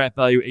based on draft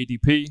value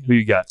ADP. Who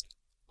you got?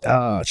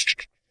 Let's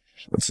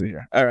see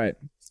here. All right,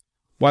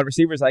 wide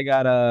receivers. I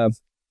got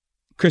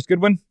Chris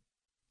Goodwin,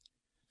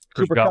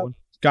 Chris Cooper Godwin.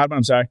 Godwin.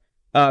 I'm sorry,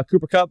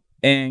 Cooper Kupp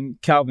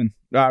and Calvin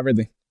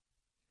Ridley.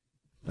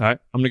 All right.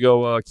 I'm going to go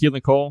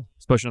Keelan Cole,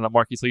 especially now that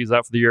Marquise Lee is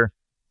out for the year.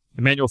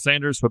 Emmanuel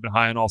Sanders, who have been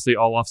high on all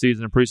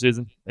offseason and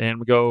preseason. And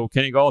we go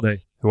Kenny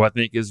Galladay, who I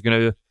think is going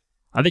to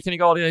 – I think Kenny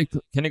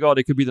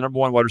Galladay could be the number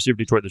 1 wide receiver in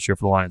Detroit this year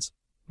for the Lions.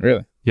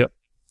 Really? Yep.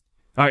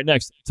 All right,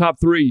 next. Top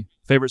 3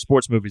 favorite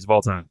sports movies of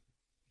all time.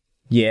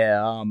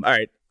 Yeah. All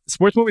right.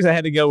 Sports movies. I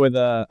had to go with.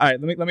 All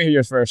right. Let me hear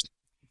yours first.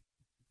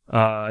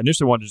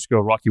 Initially wanted to just go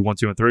Rocky 1,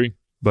 2, and 3.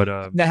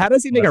 But Now, how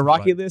does he make a that's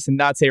Rocky fine. list and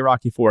not say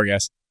Rocky 4? I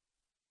guess.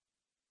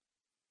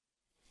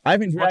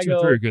 Ivan 1, 2,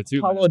 and 3 are Drago. good too.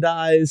 Apollo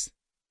dies.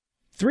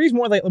 3 is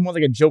more like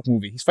a joke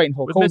movie. He's fighting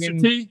Hulk With Hogan.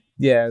 Mr. T,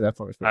 Yeah, that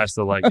part was I pretty.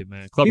 still like it,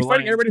 man. Clubber He's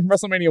fighting Lang. everybody from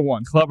WrestleMania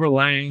 1. Clubber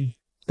Lang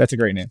That's a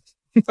great name.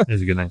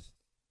 is a good name.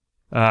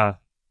 All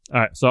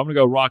right, so I'm going to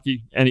go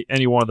Rocky.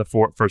 Any one of the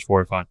first 4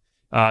 are fine.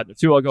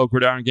 2, I'll go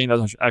Gridiron Gang.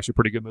 That's actually a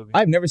pretty good movie.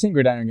 I've never seen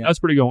Gridiron Gang. That's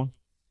a pretty good one.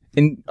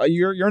 And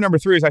your number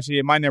 3 is actually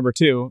my number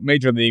 2,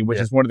 Major League, which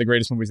Yeah. is one of the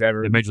greatest movies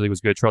ever. The Major League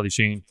was good. Charlie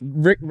Sheen.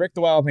 Rick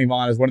the Wild Thing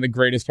Vaughn is one of the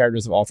greatest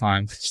characters of all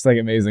time. It's just like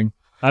amazing.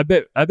 I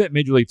bet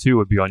Major League 2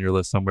 would be on your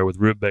list somewhere with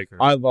Rube Baker.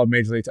 I love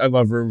Major League. I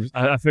love Rube.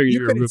 I figured You you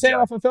were a couldn't Rube say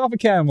guy. fell off a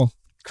camel.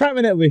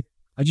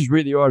 I just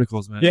read the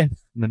articles, man. Yeah.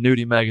 In the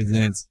nudie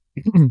magazines.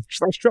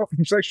 She likes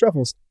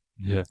truffles.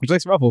 Yeah. She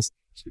likes ruffles.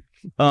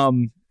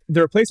 The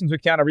replacements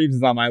with Keanu Reeves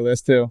is on my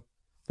list too.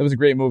 That was a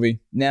great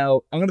movie.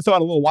 Now, I'm going to throw out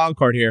a little wild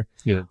card here.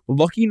 Yeah.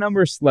 Lucky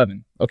number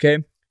 11, okay?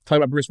 Talked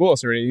about Bruce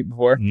Willis already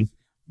before. Mm-hmm.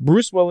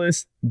 Bruce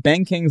Willis,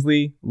 Ben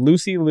Kingsley,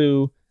 Lucy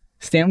Liu,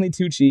 Stanley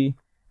Tucci,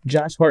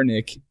 Josh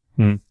Hartnett.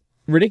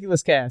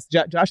 Ridiculous cast.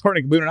 Josh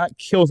Hartnett, believe it or not,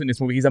 kills in this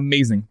movie. He's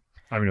amazing.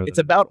 I don't know. It's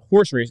about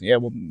horse racing. Yeah,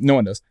 well, no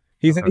one does.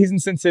 He's in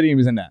Sin City and he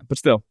was in that, but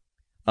still.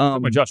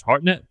 Josh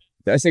Hartnett?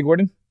 Did I say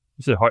Gordon?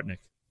 You said Hartnett.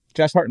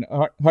 Josh Hartnett.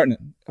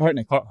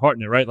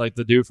 Hartnett, right? Like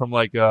the dude from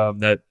like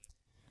that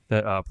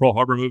Pearl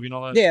Harbor movie and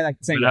all that. Yeah, like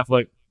saying Ben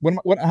Affleck.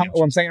 what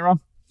I'm saying it wrong?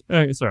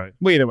 It's all right.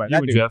 Well, either way, You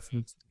and Jeff.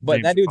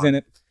 but that dude's in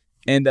it,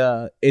 and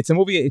it's a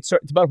movie. It's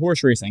about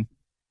horse racing.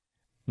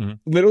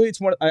 Literally,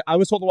 it's one. I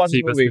was told to watch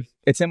this movie.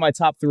 It's in my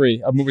top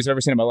 3 of movies I've ever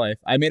seen in my life.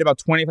 I made about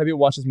 25 people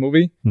watch this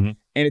movie, and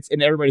it's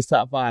in everybody's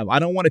top 5. I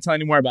don't want to tell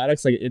any more about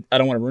it because I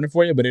don't want to ruin it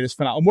for you, but it is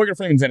phenomenal. Morgan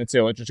Freeman's in it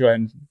too. Let's just go ahead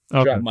and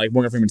drop Mike.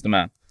 Morgan Freeman's the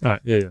man. All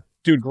right, yeah.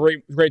 Dude,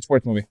 great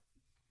sports movie.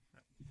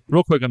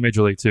 Real quick on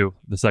Major League 2,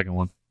 the second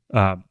one.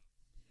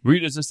 Were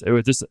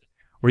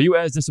you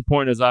as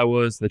disappointed as I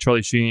was that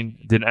Charlie Sheen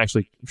didn't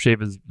actually shave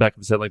his back of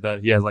his head like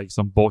that? He had like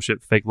some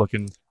bullshit fake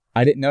looking.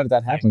 I didn't know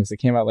that happened because it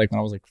came out like when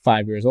I was like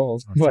 5 years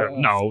old.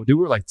 No, dude,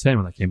 we were like 10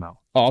 when that came out.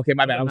 Oh, okay,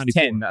 my bad. I was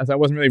 10. So I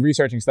wasn't really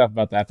researching stuff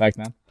about that back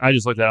then. I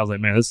just looked at it. I was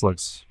like, man, this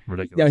looks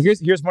ridiculous. Yeah,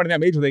 here's one of that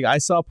Major League. I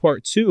saw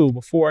part 2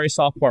 before I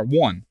saw part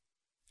 1.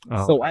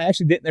 Oh. So I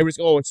actually didn't. There was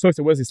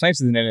it Wesley Snipes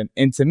in it,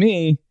 and to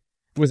me,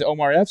 was it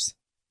Omar Epps?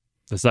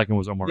 The second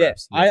was Omar Epps.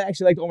 Epps. I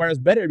actually liked Omar Epps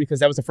better because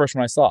that was the first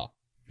one I saw.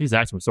 His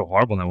acting was so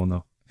horrible in that one,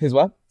 though. His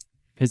what?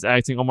 His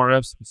acting, Omar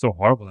Epps, was so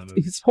horrible in that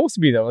movie. He's supposed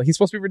to be though. Like, he's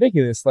supposed to be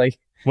ridiculous. Like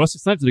Wesley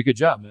Snipes did a good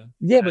job, man.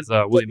 Yeah, as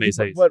Willie Mays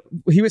Hayes. But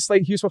he was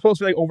supposed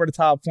to be like over the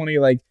top, funny,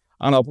 like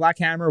I don't know, Black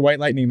Hammer, White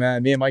Lightning,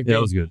 man. Me and Mike. Yeah,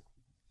 that was good.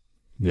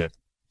 Yeah.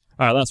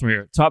 All right, last one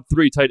here. Top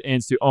 3 tight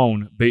ends to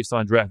own based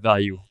on draft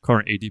value,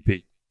 current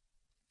ADP.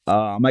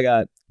 I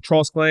got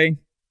Charles Clay,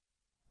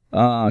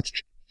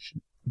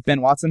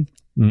 Ben Watson,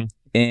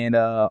 and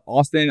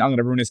Austin. I'm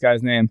gonna ruin this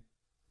guy's name.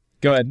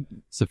 Go ahead.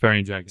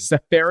 Safarian Jenkins.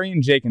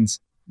 Safarian Jenkins.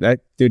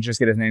 That dude just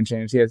get his name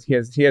changed. He has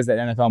that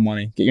NFL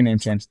money. Get your name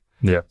changed.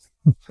 Yeah.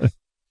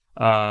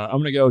 I'm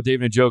gonna go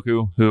David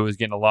Njoku, who is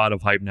getting a lot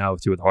of hype now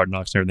too with Hard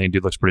Knocks and everything.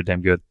 Dude looks pretty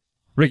damn good.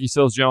 Ricky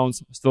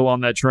Seals-Jones still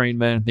on that train,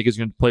 man. I think he's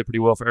gonna play pretty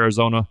well for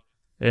Arizona.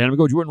 And I'm gonna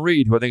go Jordan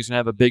Reed, who I think is gonna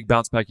have a big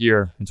bounce back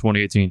year in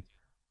 2018.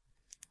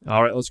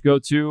 All right, let's go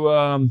to.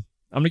 I'm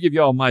gonna give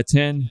y'all my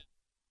 10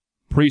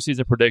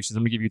 preseason predictions.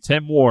 I'm gonna give you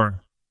 10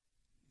 more.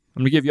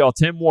 I'm gonna give y'all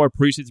 10 more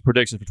preseason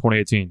predictions for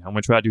 2018. I'm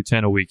gonna try to do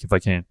 10 a week if I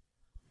can.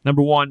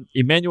 Number 1,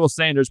 Emmanuel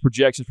Sanders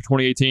projections for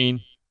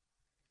 2018: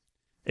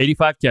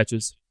 85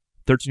 catches,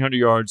 1,300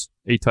 yards,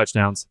 8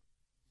 touchdowns.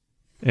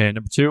 And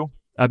number 2,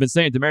 I've been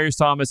saying Demaryius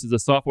Thomas is a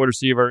soft wide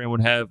receiver and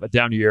would have a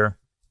down year.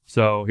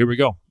 So here we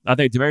go. I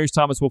think Demaryius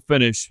Thomas will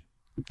finish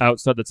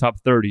outside the top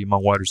 30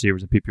 among wide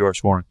receivers in PPR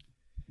scoring.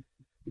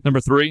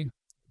 Number 3,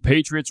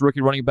 Patriots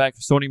rookie running back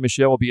Sony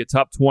Michel will be a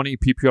top 20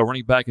 PPR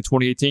running back in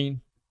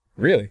 2018.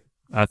 Really?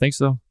 I think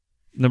so.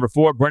 Number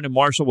 4, Brandon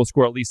Marshall will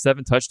score at least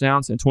 7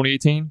 touchdowns in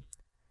 2018.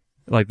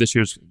 Like this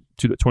year's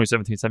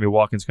 2017 Sammy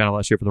Watkins kind of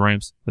last year for the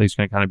Rams. I think he's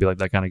going to kind of be like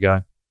that kind of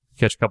guy.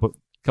 Catch a couple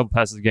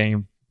passes a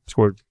game,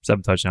 scored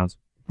 7 touchdowns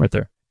right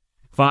there.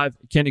 5,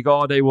 Kenny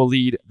Golladay will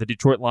lead the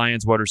Detroit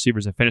Lions wide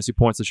receivers in fantasy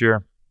points this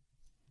year.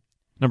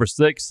 Number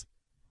 6,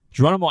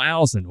 Geronimo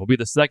Allison will be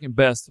the second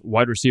best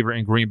wide receiver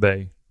in Green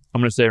Bay.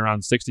 I'm going to say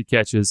around 60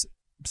 catches,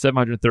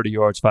 730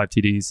 yards, 5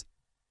 TDs.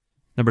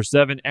 Number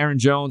 7, Aaron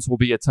Jones will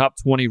be a top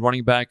 20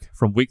 running back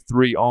from week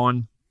 3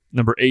 on.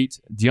 Number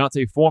 8,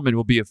 Deontay Foreman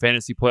will be a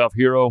fantasy playoff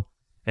hero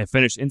and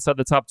finish inside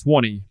the top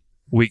 20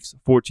 weeks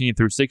 14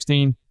 through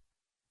 16.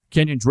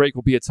 Kenyon Drake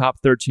will be a top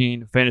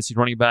 13 fantasy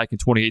running back in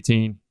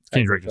 2018.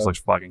 Kenyon Drake just looks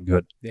fucking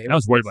good. Yeah, I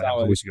was worried about him a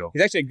couple weeks ago.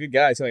 He's actually a good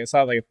guy. So I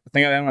saw like a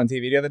thing of him on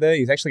TV the other day.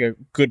 He's actually a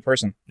good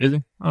person. Is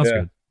he? Oh, that's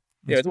good.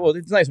 Yeah,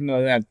 it's nice when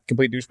they're not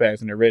complete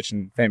douchebags and they're rich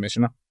and famous,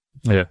 you know?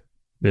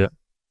 Yeah.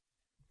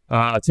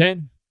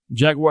 10,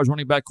 Jaguars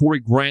running back Corey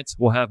Grant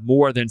will have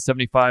more than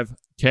 75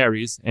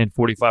 carries and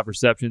 45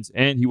 receptions,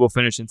 and he will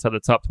finish inside the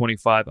top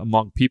 25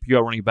 among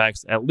PPR running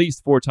backs at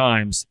least 4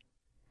 times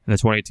in the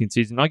 2018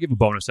 season. I'll give a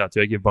bonus out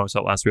too. I gave a bonus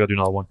out last week. I'll do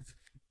another one.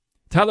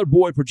 Tyler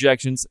Boyd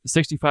projections,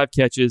 65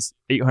 catches,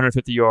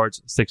 850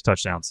 yards, 6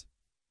 touchdowns.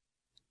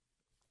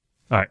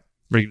 All right.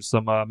 Ready to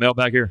some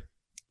mailbag here?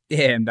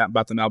 Yeah, I'm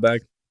about the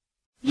mailbag.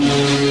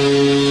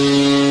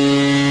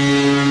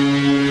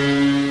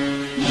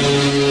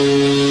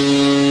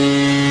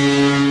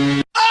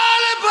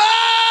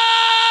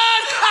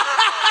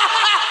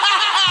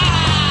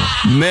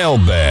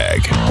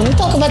 Mailbag. Can we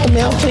talk about the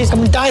mail, please?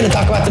 I'm dying to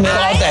talk about the mail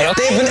all day.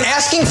 They've been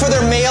asking for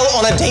their mail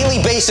on a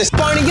daily basis.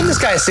 Barney, give this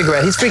guy a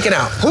cigarette. He's freaking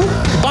out. Who?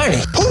 Barney.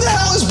 Who the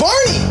hell is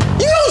Barney?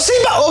 You don't see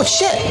about. Oh,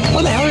 shit.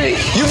 What the hell are you?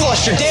 You've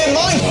lost your damn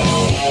mind.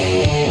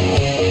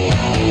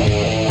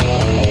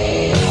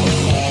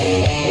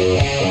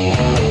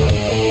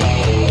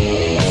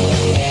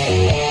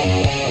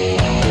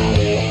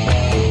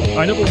 All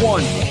right, number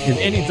 1, is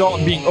Andy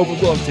Dalton being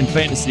overlooked in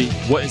fantasy?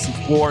 What is his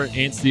floor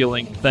and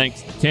ceiling?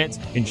 Thanks, Kent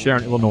in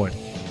Sharon, Illinois.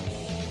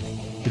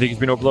 You think he's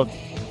been overlooked?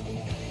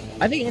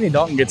 I think Andy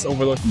Dalton gets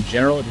overlooked in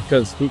general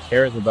because who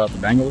cares about the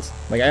Bengals?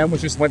 Like, I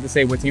almost just went to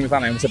say what team it's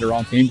on. I almost said the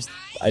wrong teams.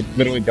 I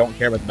literally don't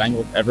care about the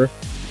Bengals ever.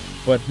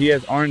 But he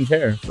has orange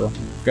hair, so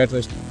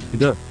congratulations. He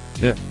does.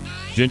 Yeah.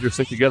 Ginger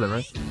stick together,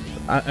 right?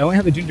 I only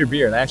have the ginger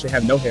beard. I actually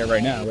have no hair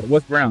right now, but it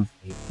was brown.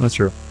 That's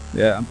true.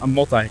 Yeah, I'm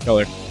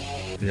multicolored.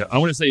 Yeah, I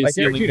want to say Like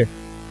Derek Jeter.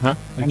 Huh?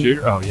 Like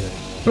Jeter? Oh, yeah.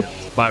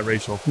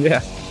 Biracial.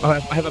 Yeah. I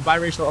have a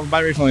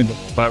biracial angel.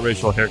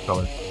 Biracial hair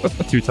color.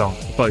 Two-tone.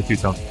 Probably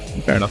two-tone.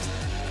 Fair enough.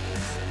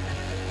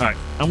 All right.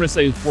 I'm going to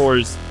say his floor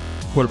is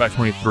quarterback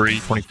 23,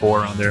 24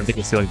 around there. I think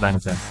it's still like 9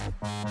 and 10.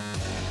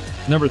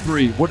 Number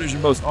 3, what is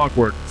your most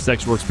awkward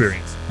sexual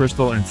experience?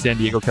 Crystal in San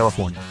Diego,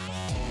 California.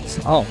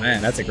 Oh,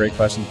 man, that's a great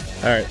question.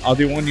 All right, I'll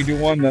do one, you do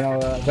one, then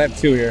I'll have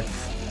 2 here.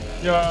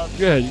 Yeah,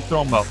 go ahead. You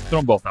throw them out. Throw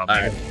them both out. All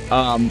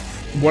right.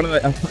 One of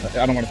the,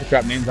 I don't want to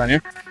crap names on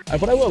here,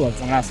 but I will. I'm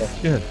an asshole.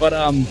 Good. But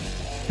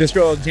this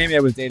girl, Jamie, I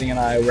was dating, and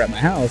I were at my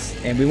house,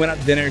 and we went out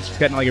to dinner. She's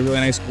got like a really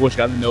nice school. She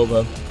got in the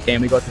Nova,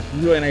 and we got this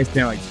really nice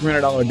dinner, like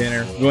 $300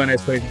 dinner, really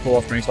nice place in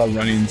Coral Springs, all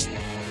runnings.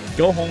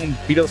 Go home,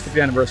 Beatles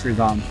 50th anniversary is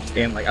on,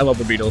 and like I love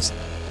the Beatles.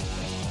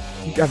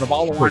 You have a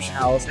bottle of wine in the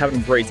house,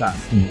 having a great time.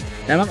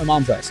 And I'm at my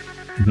mom's house.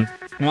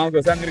 My mom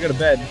goes, I'm gonna go to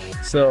bed.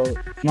 So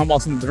my mom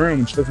walks into the room,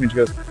 and she looks at me and she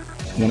goes,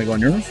 you wanna go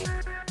in your room?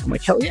 I'm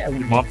like, hell yeah.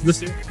 Your mom for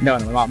this year? No,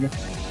 my mom.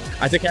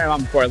 I took care of my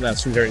mom before I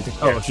left. She was already taken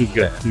care of. She's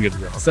good. She's good to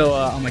go. So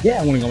I'm like,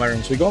 yeah, I want to go in my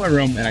room. So we go in my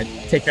room, and I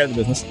take care of the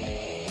business.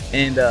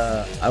 And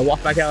I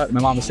walk back out, and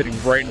my mom is sitting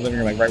right in the living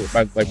room, like right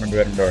by like my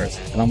bedroom doors.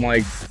 And I'm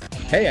like,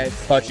 hey, I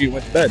thought you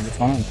went to bed. What's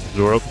going on?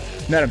 Door open?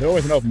 No, the door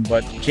wasn't open,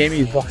 but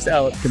Jamie walks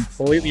out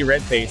completely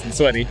red-faced and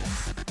sweaty.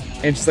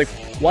 And she's like,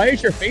 why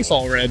is your face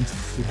all red?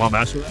 Did mom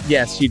ask for that?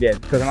 Yes, she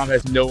did, because my mom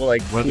has no,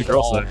 like, What did the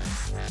girl say?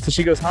 So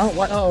she goes, huh?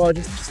 What? Oh,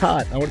 just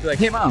hot. I want to be like,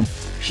 hey, mom,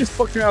 she just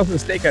fucked around with a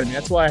steak out of me.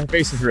 That's why her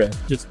face is red.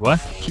 Just what?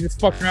 She just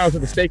fucked around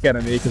with a steak out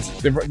of me because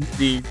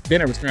the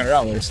dinner was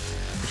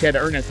 $300. She had to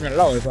earn that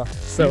 $300 off.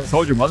 So You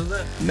told your mother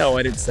that? no,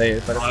 I didn't say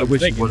it, but I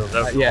wish you would have.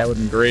 That was yeah, it would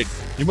have been great.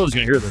 Your mother's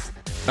going to hear this.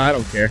 I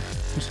don't care.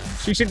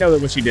 She should know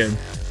that what she did.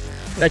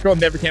 That girl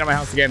never came to my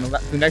house again.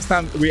 The next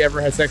time we ever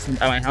had sex at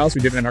my house,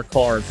 we did it in our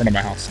car in front of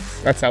my house.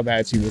 That's how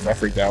bad she was. I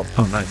freaked out.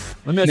 Oh, nice.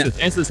 Let me ask you this.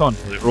 Answer this on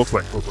real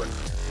quick.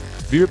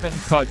 Have you ever been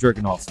caught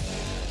jerking off?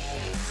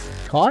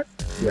 Caught?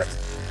 Yes.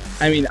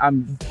 I mean,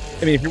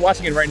 if you're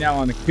watching it right now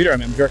on the computer,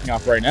 I'm jerking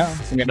off right now.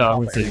 So I'm getting No, I off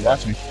wouldn't right say now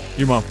watching me.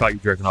 Your mom caught you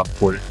jerking off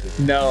before it.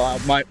 No,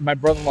 my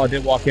brother-in-law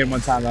did walk in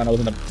one time and I was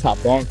in the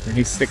top bunk, and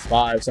he's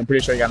 6'5", so I'm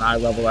pretty sure he got an eye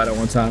level at it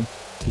one time.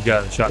 You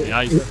got a shot in the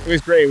eye. It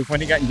was great. It was when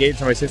he got engaged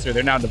to my sister.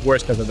 They're now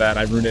divorced because of that.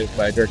 I ruined it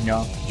by jerking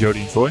off.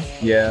 Jody and Troy?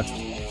 Yeah.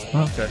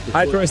 Oh, okay.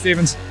 Hi, Troy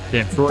Stevens.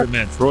 Damn, Troy,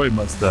 man. Troy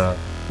must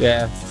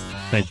Yeah.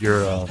 think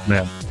you're,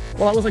 man.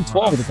 Well, I was like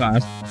 12 at the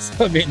time.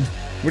 So, I mean,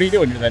 what are you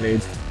doing at that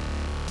age?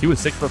 He was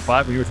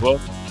 6'5" when you were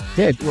 12?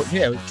 Yeah,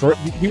 Troy,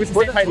 he was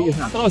the same height he is I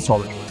now. thought I was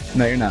taller than you.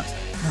 No, you're not.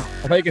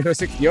 I thought you could throw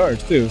 60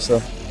 yards, too, so.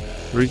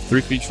 3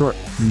 feet short.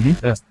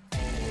 Mm-hmm. Yeah.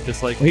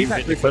 Just like Well, he's you not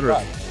hit the 3'5".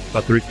 clitoris.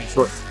 About 3 feet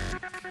short.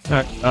 All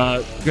right.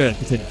 Go ahead.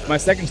 Continue. My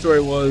second story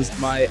was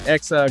my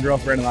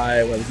ex-girlfriend and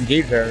I was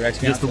engaged to her. Is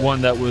this the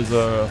one that was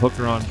hooked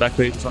her on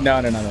Backpage or something?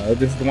 No.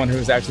 This is the one who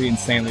was actually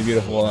insanely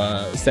beautiful,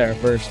 Sarah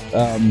First.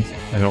 I don't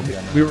think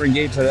I know. We were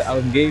engaged. I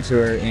was engaged to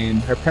her,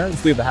 and her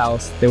parents leave the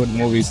house. They went to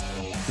movies.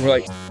 We were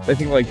like, I think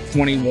we were like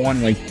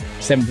 21, like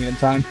 17 at the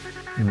time.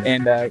 Mhm.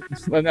 And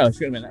well, no, it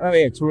should have been. Oh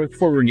yeah, so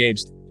before we were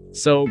engaged.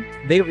 So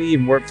they leave,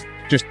 and we're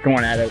just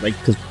going at it, like,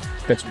 because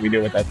that's what we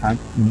do at that time.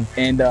 Mhm.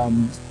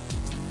 And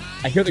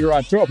I hear the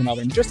garage door open up,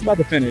 and I'm just about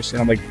to finish,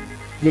 and I'm like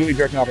literally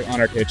jerking off on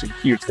her tits, and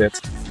huge tits.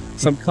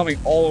 So I'm coming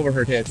all over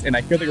her tits, and I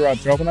hear the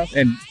garage door open up,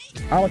 and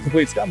I'm a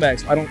complete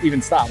scumbag, so I don't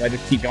even stop. I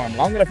just keep going.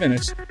 I'm gonna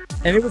finish,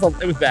 and it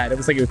was bad. It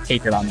was like it was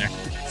tapered on there.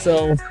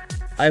 So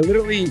I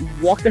literally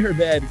walk to her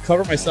bed,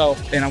 cover myself,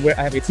 and I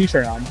have a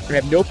t-shirt on. I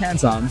have no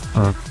pants on.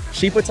 Uh-huh.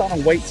 She puts on a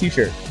white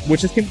t-shirt,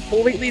 which is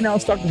completely now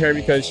stuck to her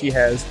because she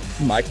has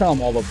my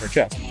cum all over her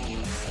chest.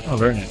 Oh,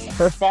 very nice.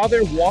 Her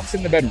father walks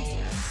in the bedroom.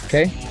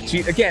 Okay,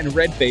 she again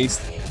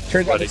red-faced.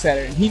 Turns out, looks at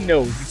her, and he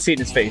knows. You can see it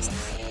in his face.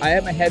 I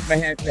have my head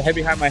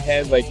behind my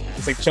head, like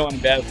just like chilling in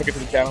bed, looking to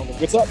the camera. Like,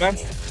 what's up, man?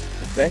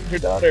 Thank your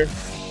daughter.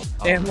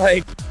 And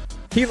like,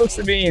 he looks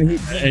at me, and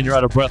And you're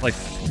out of breath, like.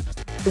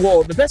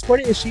 well, the best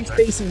part is she's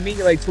facing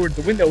me like towards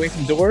the window, away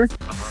from the door,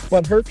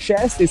 but her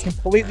chest is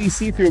completely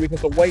see-through because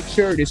the white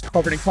shirt is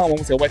covered in cum,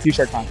 almost like a white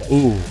t-shirt contest.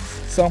 Ooh.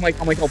 So I'm like,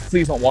 oh,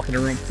 please don't walk in the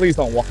room. Please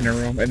don't walk in the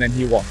room. And then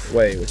he walked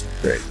away, which is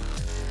great.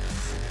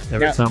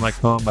 Every Yeah. time I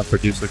come, I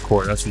produce a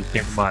chord. That's what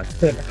came to mind.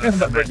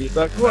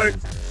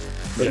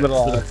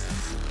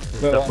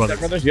 Little Step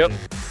Brothers, yep.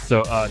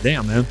 So,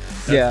 damn, man.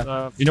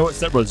 Yeah. You know what?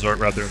 Step Brothers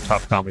are out there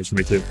top comedies for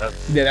me, too.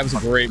 Yeah, that was a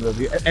great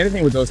movie.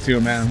 Anything with those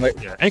two, man.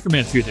 Like, Yeah,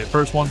 Anchorman's good. The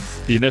first one,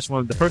 the initial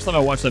one. The first time I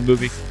watched that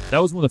movie, that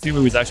was one of the few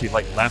movies I actually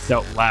like laughed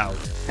out loud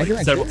like,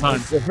 Anchorman several too?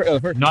 times. The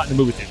first- Not in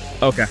the movie theater.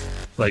 Okay.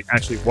 Like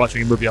actually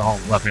watching a movie at home,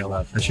 laughing out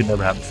loud. That should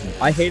never happen to me.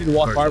 I hated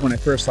Walk Or- Hard when I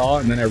first saw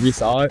it, and then I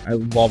resaw it. I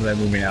love that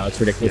movie now. It's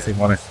ridiculously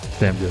funny.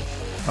 Damn good.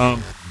 All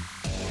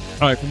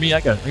right, for me,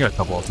 I got a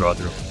couple I'll throw out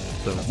there.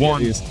 So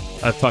one,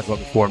 I've talked about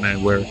before,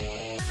 man, where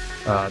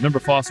remember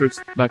Foster's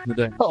back in the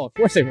day? Oh, of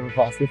course I remember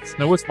Foster's.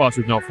 Now, what's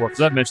Foster's known for?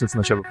 Because I've mentioned this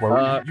on the show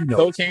before. You know,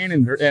 cocaine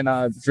and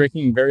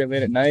drinking very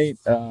late at night.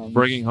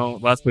 bringing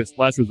home last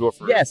resort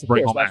for yes, of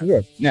bring course, home last ass.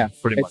 resort. Yeah,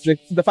 Pretty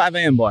it's the 5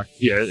 a.m. bar.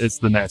 Yeah, it's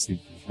the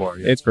nasty bar.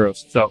 Yeah. It's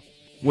gross. So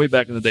way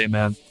back in the day,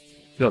 man,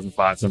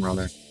 2005, somewhere around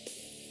there.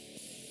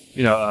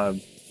 You know,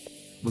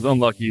 was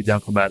unlucky down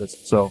Clematis,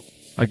 so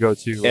I go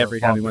to Every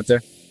time you went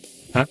there?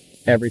 Huh?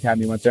 Every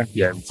time you went there?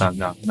 Yeah, every time.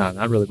 No,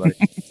 not really, buddy.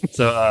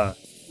 So I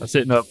was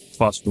sitting up,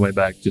 Foster on the way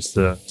back, just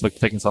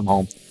taking something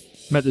home.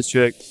 Met this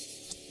chick,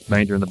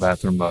 banged her in the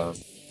bathroom. The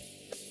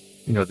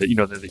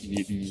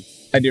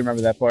I do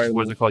remember that part.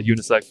 what is it called,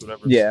 unisex,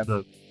 whatever. Yeah.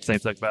 The same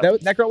sex bathroom.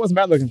 That girl wasn't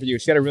bad looking for you.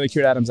 She had a really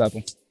cute Adam's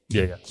apple.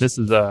 Yeah. This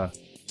is a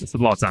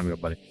long time ago,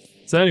 buddy.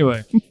 So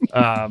anyway,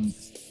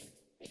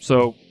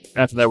 so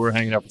after that, we were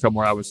hanging out for a couple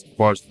more hours.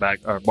 Bar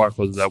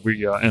closes out.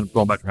 We ended up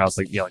going back to her house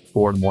like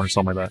 4 in the morning,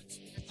 something like that.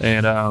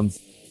 And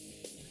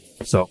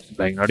so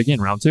banging her out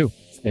again, round 2.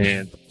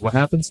 And what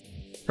happens?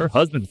 Her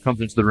husband comes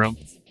into the room,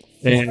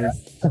 and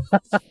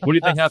what do you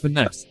think happened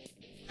next?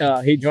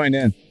 He joined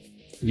in.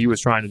 He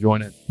was trying to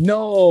join in.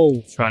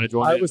 No. Trying to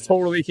join I in. was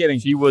totally kidding.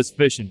 She was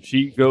fishing.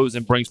 She goes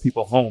and brings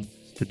people home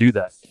to do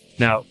that.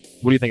 Now,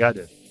 what do you think I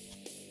did?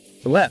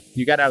 Left.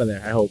 You got out of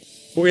there, I hope.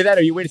 Or either that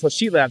or you waited until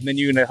she left and then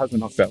you and her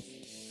husband hooked up.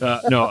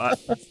 No, I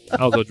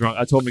was so drunk.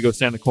 I told him to go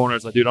stand in the corner. I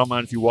was like, dude, I don't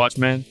mind if you watch,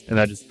 man. And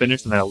I just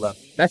finished and then I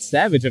left. That's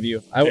savage of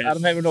you. I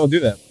don't even know how to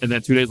do that. And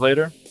then 2 days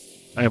later,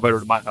 I invited her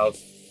to my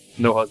house.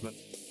 No husband.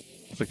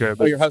 Took care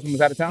of it. Oh, your husband was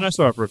out of And town? I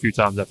saw her for a few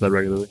times after that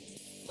regularly.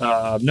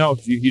 No,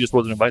 he just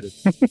wasn't invited.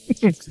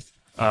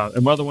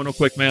 And my other one real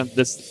quick, man.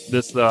 This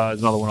is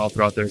another one I'll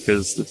throw out there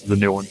because this is a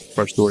new one,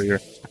 fresh story here.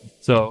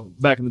 So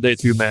back in the day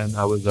too, man,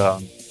 I was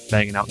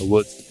banging out in the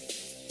woods.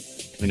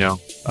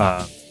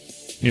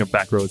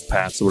 Back roads,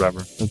 paths, or whatever.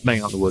 I was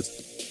banging out in the woods.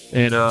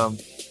 And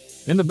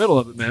in the middle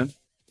of it, man,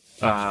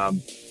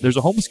 there's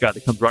a homeless guy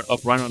that comes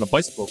riding on a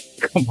bicycle.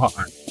 Come on.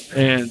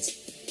 And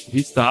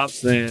he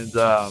stops and,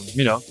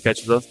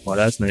 catches us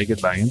butt-ass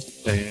naked banging.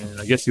 And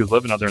I guess he was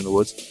living out there in the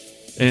woods.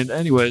 And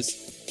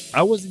anyways,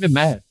 I wasn't even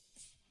mad.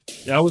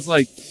 I was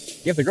like,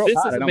 If the girl's this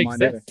hot, I doesn't don't make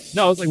mind either. sense.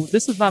 No, I was like,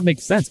 this does not make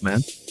sense,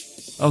 man.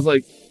 I was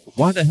like,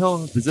 why the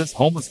hell does this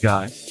homeless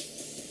guy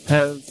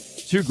have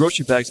 2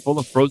 grocery bags full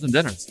of frozen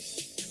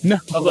dinners? No.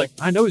 I was like,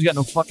 I know he's got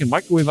no fucking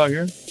microwave out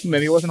here.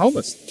 Maybe he wasn't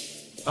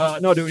homeless.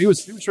 No, dude, he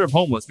was straight up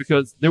homeless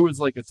because there was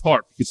like a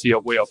tarp you could see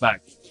way out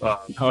back. All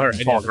right. tall Yeah,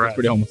 grass. that's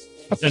pretty homeless.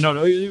 And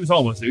no, he was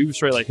homeless. He was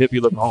straight like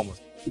hippie looking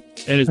homeless.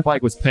 And his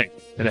bike was pink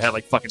and it had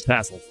like fucking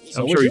tassels.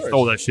 So I'm was sure he yours.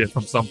 stole that shit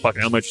from some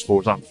fucking elementary school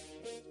or something.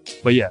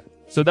 But yeah,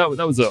 so that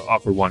was an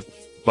awkward one.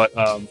 But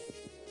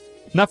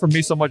not for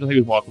me so much. I think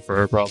it was more awkward for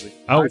her probably.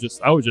 I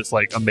was just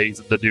like amazed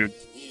that the dude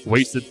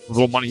wasted the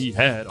little money he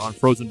had on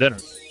frozen dinner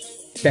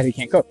That he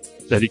can't cook.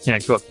 that he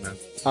can't cook, man.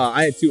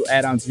 I had 2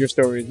 add-ons to your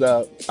stories.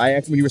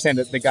 When you were saying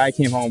that the guy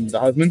came home, the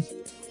husband,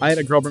 I had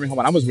a girl bring me home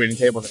when I was waiting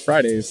tables at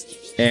Fridays,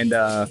 and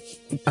I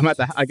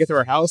get to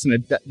her house,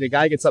 and the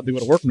guy gets up to go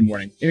to work in the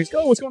morning, and he's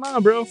go, "What's going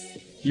on, bro?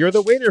 You're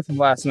the waiter from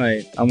last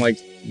night." I'm like,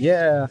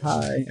 "Yeah,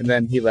 hi," and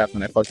then he left,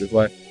 and I fucked his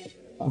wife.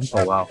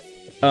 Oh wow.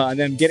 And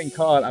then getting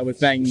caught, I was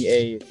banging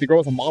the girl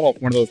was a model for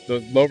one of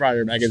those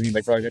lowrider magazines,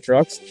 like for like the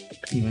trucks.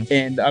 Mhm.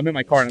 And I'm in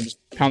my car and I'm just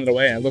pounding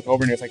away. And I look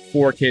over and there's like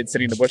 4 kids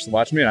sitting in the bush to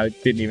watch me. And I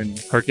didn't even.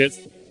 Her kids?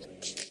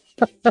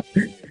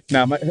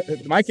 No,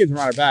 my kids were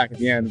on her back at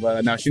the end,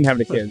 but no, she didn't have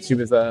any kids. She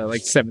was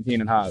like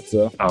 17 and hot.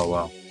 So. Oh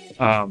wow.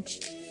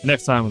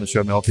 Next time on the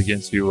show, I'll have to get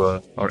into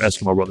our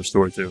Eskimo brother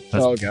story too.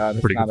 That's Oh god,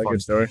 that's pretty not good a fun.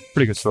 good story.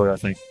 pretty good story, I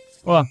think.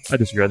 Well, I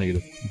disagree. I think it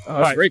is. Oh, All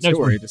it's right, a great next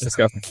story. one. Just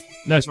disgusting.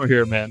 Next one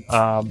here, man.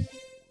 All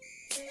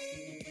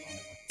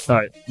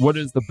right. What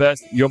is the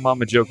best Yo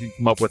Mama joke you can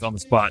come up with on the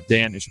spot?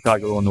 Dan in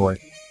Chicago, Illinois.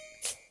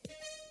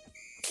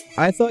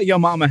 I thought your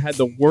mama had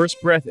the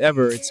worst breath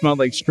ever. It smelled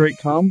like straight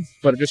cum,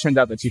 but it just turned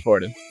out that she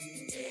farted.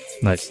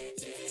 Nice.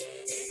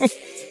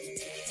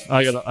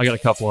 I got a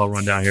couple I'll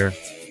run down here.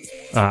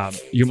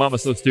 Your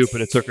mama's so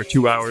stupid it took her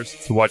 2 hours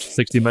to watch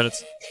 60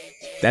 Minutes.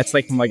 That's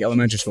like from like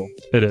elementary school.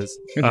 It is.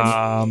 Good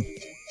thing.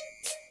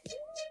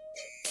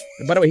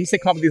 By the way, he said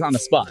come up with these on the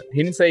spot.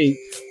 He didn't say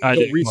I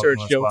go did come up research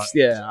on the jokes. spot.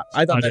 Yeah,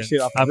 I thought I that did. shit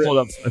off I the pulled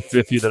up a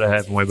few that I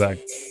had from way back.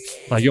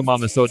 Like, your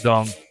mom is so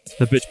dumb.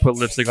 The bitch put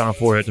lipstick on her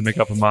forehead to make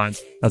up her mind.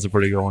 That's a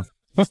pretty good one.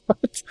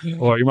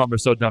 Or your mom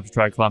is so dumb to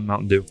try to climb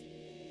Mountain Dew.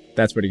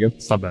 That's pretty good.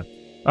 It's not bad.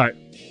 All right.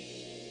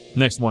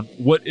 Next one.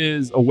 What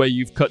is a way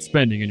you've cut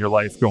spending in your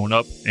life growing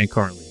up and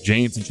currently?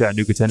 James in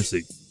Chattanooga,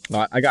 Tennessee.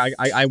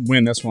 I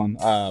win this one.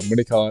 What do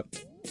you call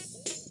it?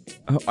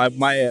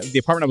 The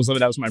apartment I was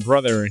living at was my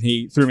brother, and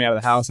he threw me out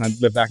of the house, and I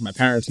live back with my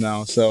parents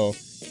now. So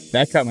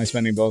that cut my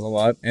spending bills a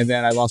lot. And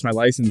then I lost my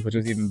license, which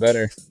was even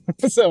better.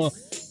 So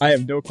I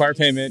have no car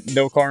payment,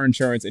 no car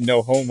insurance, and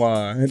no home,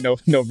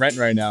 no rent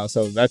right now.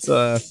 So that's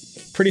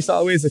pretty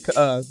solid ways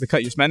to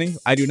cut your spending.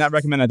 I do not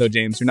recommend that though,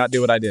 James. Do not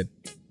do what I did.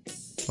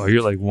 Oh,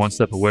 you're like one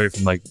step away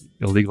from like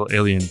illegal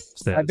alien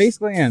status. I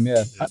basically am,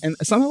 yeah. And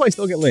somehow I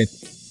still get laid.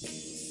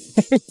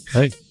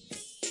 Hey,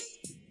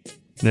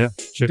 Yeah,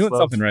 chicks Doing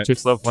love, something right.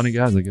 Chicks love funny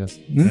guys, I guess.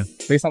 Yeah.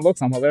 Based on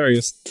looks, I'm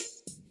hilarious.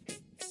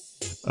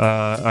 All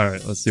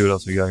right, let's see what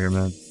else we got here,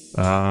 man.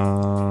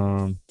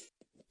 I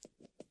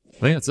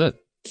think that's it.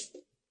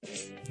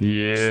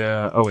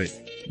 Yeah. Oh wait.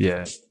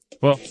 Yeah.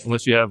 Well,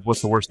 unless you have,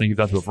 what's the worst thing you've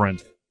done to a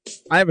friend?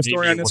 I have a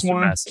story on this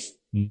one.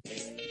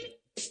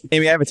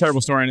 Amy, I have a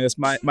terrible story on this.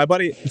 My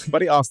buddy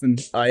Austin,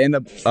 I end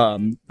up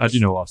I do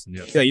know Austin,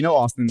 yeah. yeah, you know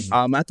Austin.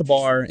 I'm at the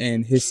bar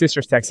and his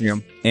sister's texting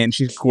him, and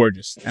she's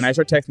gorgeous. And I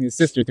start texting his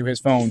sister through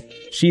his phone.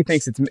 She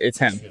thinks it's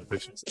him.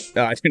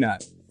 No, I do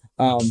not.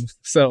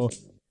 So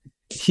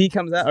he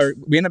comes out, or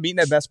we end up meeting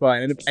at Best Buy.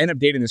 And I end up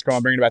dating this girl.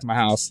 I'm bringing her back to my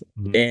house,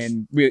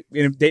 and we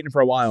ended up dating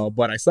for a while.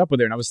 But I slept with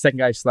her, and I was the second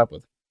guy she slept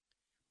with.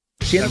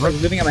 She ended up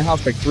living at my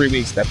house for like 3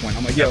 weeks at that point.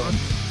 I'm like, yo,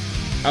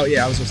 oh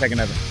yeah, I was her second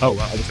ever. Oh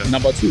wow, okay.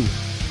 Number 2.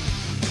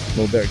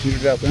 Little Derek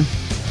Jeter out there.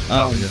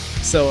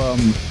 So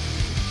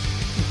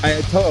I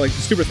tell her like the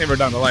stupidest thing I've ever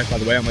done in my life. By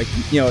the way, I'm like,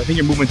 I think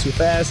you're moving too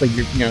fast. Like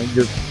you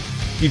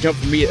jump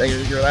from me,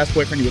 like your last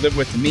boyfriend you were living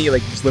with to me,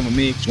 like you just live with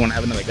me because you want to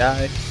have another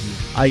guy.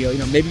 I go,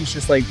 maybe you should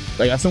just like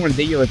I still want to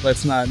date you. Like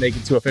let's not make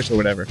it too official or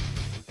whatever.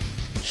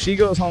 She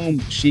goes home.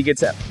 She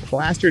gets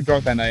plastered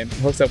drunk that night.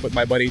 Hooks up with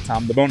my buddy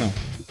Tom DeBono.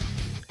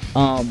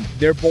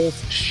 They're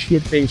both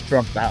shit-faced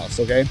drunk at the house.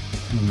 Okay.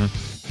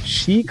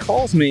 She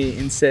calls me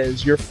and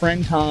says, your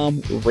friend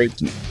Tom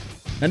raped me.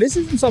 Now, this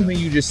isn't something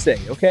you just say,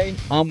 okay?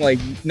 I'm like,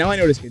 now I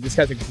know this kid. This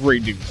guy's a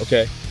great dude,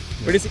 okay?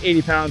 But it's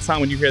 80 pounds. Tom,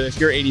 when you hear this,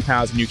 you're 80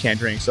 pounds and you can't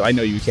drink, so I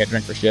know you can't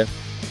drink for shit.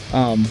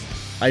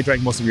 I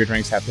drank most of your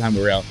drinks half the time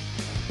we were out.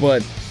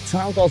 But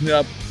Tom calls me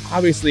up,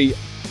 obviously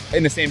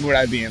in the same mood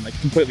I'd be in, like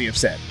completely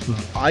upset.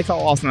 I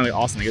call Austin, I'm like,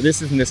 Austin,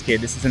 this isn't this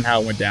kid. This isn't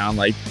how it went down.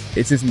 Like,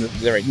 this isn't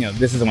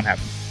this isn't what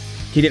happened.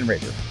 He didn't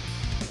rape her.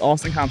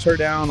 Austin calms her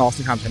down.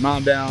 Austin calms her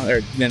mom down.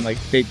 Or then like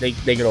they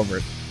get over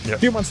it. Yep. A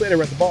few months later,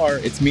 we're at the bar.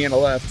 It's me on the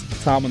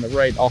left, Tom on the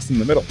right, Austin in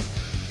the middle.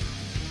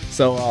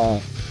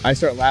 So I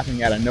start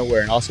laughing out of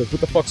nowhere, and Austin goes,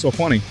 "What the fuck's so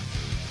funny?"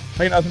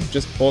 Like nothing,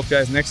 just both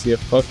guys next to you.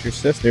 Fuck your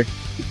sister.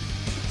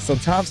 So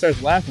Tom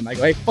starts laughing. I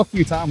go, "Hey, fuck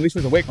you, Tom. At least he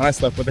was awake when I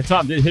slept with her."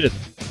 Tom did hit it.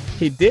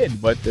 He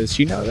did, but does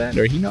she know that,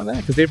 or he know that?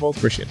 Because they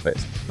both were shit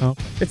faced. Oh,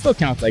 it still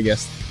counts, I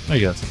guess.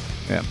 Yeah,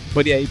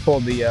 but yeah, he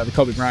pulled the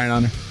Kobe Bryant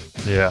on her.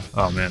 Yeah.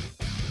 Oh man.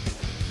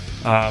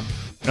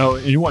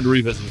 And you wanted to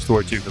revisit the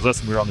story too, because last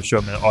time we were on the show,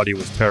 man, the audio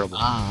was terrible.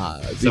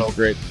 So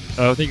great.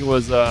 I think it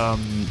was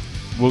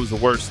what was the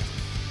worst?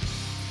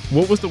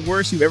 What was the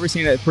worst you've ever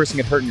seen that person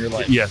get hurt in your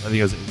life? Yeah, I think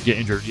it was get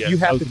injured. Yeah, you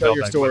have to tell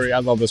your story. Question. I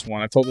love this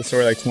one. I've told this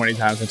story like 20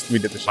 times since we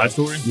did the show. My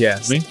story?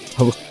 Yes. Me?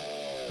 All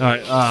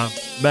right.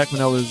 Back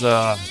when I was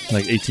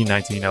like 18,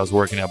 19, I was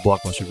working at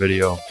Blockbuster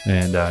Video,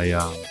 and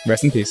I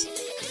rest in peace.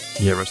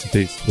 Yeah, rest in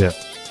peace. Yeah.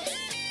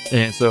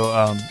 And so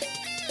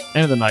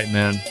end of the night,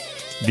 man,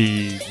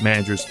 the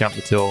manager's counting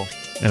the till,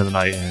 end of the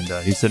night,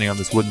 and he's sitting on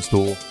this wooden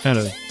stool, kind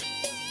of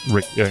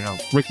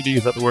rickety,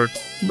 is that the word?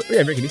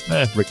 Yeah, rickety.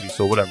 Rickety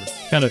stool, whatever.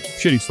 Kind of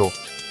shitty stool.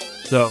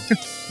 So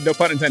no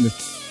pun intended.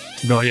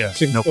 No, yeah,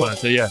 shitty no stool. Pun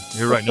intended. Yeah,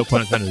 you're right, no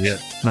pun intended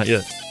yet. Not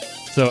yet.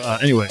 So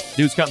anyway,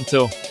 dude's counting the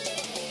till,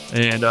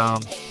 and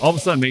all of a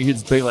sudden, man, he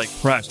hits this big like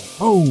crash, like,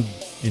 boom.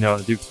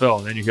 The dude fell,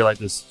 and then you hear like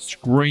this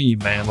scream,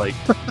 man, like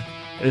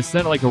it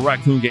sounded like a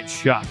raccoon getting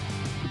shot.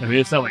 I mean,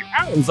 it sounded like,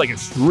 ow! It was like a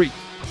shriek.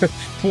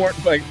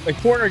 like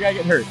porn or a guy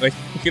getting hurt. Like,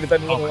 you could have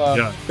done a little. Oh my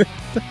God.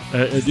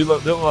 It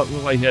looked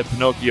like he had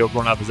Pinocchio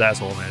growing out his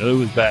asshole, man. It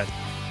was bad.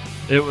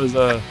 It was,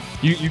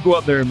 you go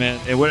up there, man,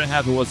 and what had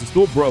happened was the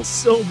stool broke.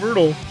 So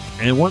brutal.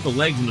 And one of the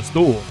legs in the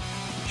stool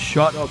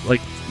shot up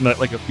like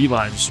a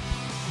feline, just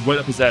right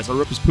up his ass. I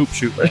ripped his poop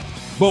chute, man.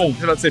 Boom.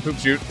 Did not say poop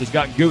chute. It's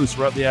got goose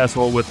right up the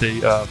asshole with a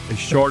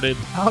sharded.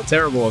 How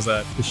terrible is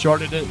that?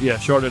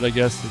 Sharded, I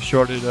guess. A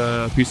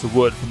sharded piece of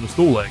wood from the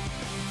stool leg.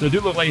 So it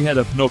did look like he had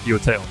a Pinocchio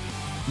tail.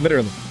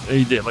 Literally.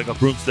 He did, like a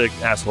broomstick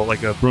asshole,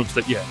 like a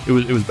broomstick. Yeah, it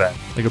was bad.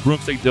 Like a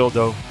broomstick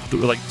dildo,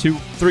 like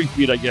 2-3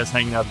 feet, I guess,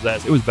 hanging out his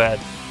ass. It was bad.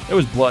 It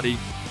was bloody.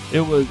 It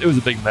was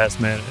a big mess,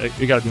 man.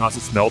 I gotta be honest,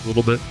 it smelled a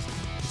little bit.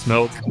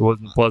 It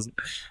wasn't pleasant.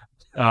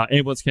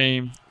 Ambulance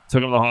came,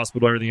 took him to the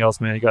hospital, everything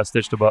else, man. He got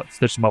stitched him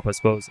up, I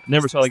suppose.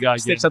 Never saw the guy again.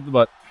 Stitched up the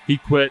butt. He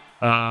quit.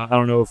 I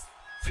don't know if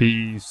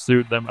he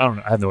sued them. I don't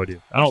know. I have no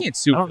idea. You can't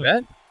sue for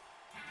that.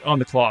 On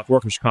the clock,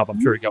 workers' comp.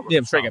 I'm sure he got workers'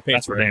 I'm sure he got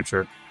paid for it. That's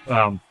for damn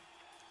sure.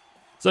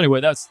 So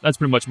anyway, that's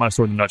pretty much my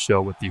story in a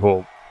nutshell with the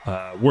whole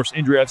worst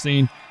injury I've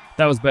seen.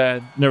 That was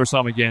bad. Never saw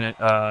him again.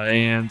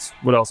 And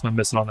what else am I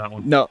missing on that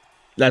one? No,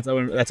 that's all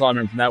I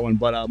remember from that one.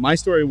 But my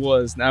story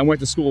was, I went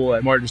to school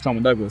at Martin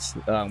Stoneman Douglas.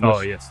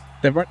 Yes.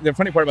 The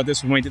funny part about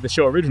this was when we did the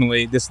show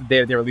originally, this is the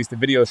day they released the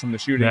videos from the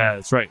shooting. Yeah,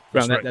 that's right.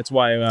 That's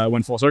why I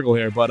went full circle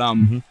here. But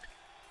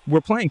we're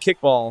playing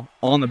kickball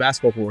on the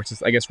basketball court, which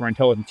is, I guess, for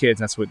intelligent kids.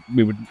 That's what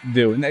we would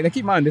do. And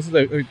keep in mind, this is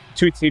a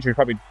teacher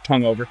probably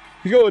tongue over.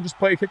 He's going, just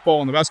play kickball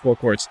on the basketball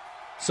courts.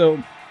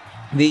 So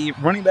the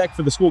running back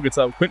for the school gets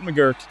up. Quentin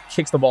McGurk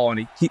kicks the ball,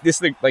 and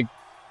this is like,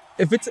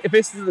 if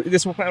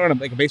we're playing around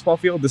like a baseball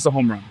field, this is a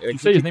home run. You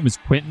say his name is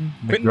Quentin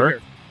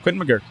McGurk?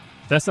 Quentin McGurk.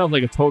 That sounds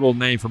like a total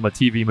name from a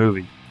TV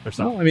movie. Or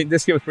something? No, I mean,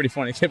 this kid was pretty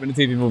funny. Kid in a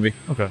TV movie.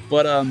 Okay.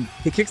 But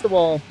he kicks the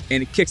ball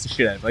and he kicks the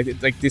shit out of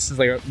it. Like this is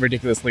like a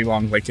ridiculously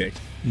long leg kick.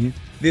 Mm-hmm.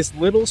 This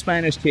little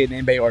Spanish kid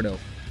named Bayardo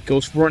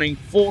goes running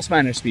full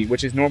Spanish speed,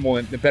 which is normal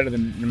and better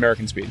than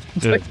American speed.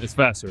 It's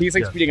faster. He's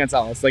like Speedy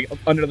Gonzalez, like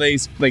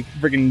underlays, like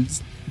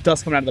freaking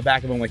dust coming out of the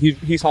back of him, like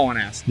he's hauling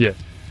ass. Yeah.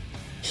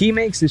 He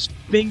makes this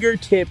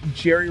fingertip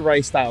Jerry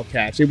Rice style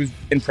catch. It was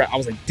incredible. I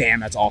was like,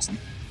 damn, that's awesome.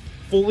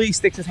 Fully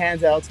sticks his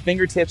hands out,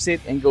 fingertips it,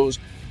 and goes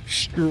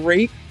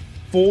straight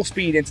full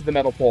speed into the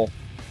metal pole.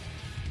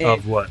 And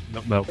Of what?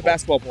 Metal the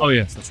basketball pole. Oh,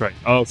 yes, that's right.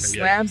 Oh, okay,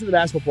 Slams to the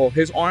basketball pole.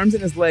 His arms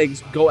and his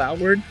legs go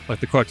outward. Like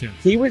the cartoon.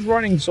 He was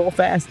running so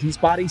fast, his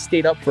body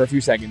stayed up for a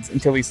few seconds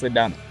until he slid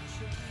down.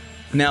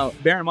 Now,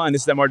 bear in mind,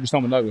 this is at Marjorie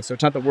Stoneman Douglas, so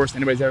it's not the worst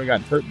anybody's ever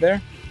gotten hurt there.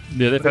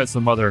 Yeah, they've had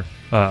some other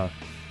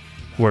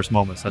worst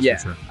moments, that's for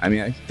sure. I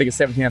mean, I think it's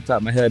 17 off the top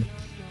of my head.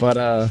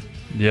 But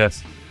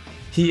Yes.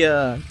 he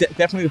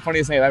definitely the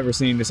funniest thing I've ever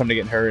seen is somebody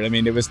getting hurt. I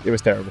mean, it was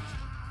terrible.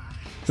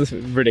 This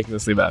was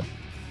ridiculously bad.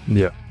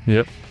 Yeah.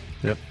 Yep.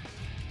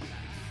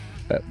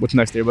 What's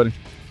next there, buddy?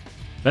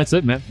 That's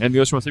it, man. Anything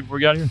else you want to say before we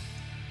get out of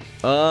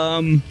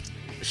here?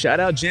 Shout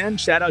out Jen.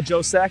 Shout out Joe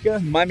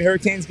Sacca. Miami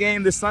Hurricanes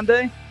game this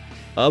Sunday.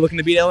 Looking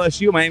to beat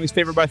LSU. Miami's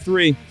favored by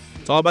 3.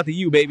 It's all about the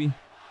U, baby.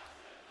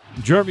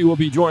 Jeremy will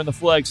be joining the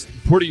Flex.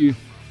 Pretty,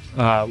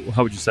 how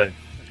would you say?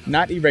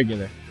 Not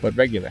irregular, but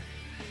regular.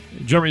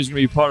 Jeremy's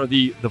going to be part of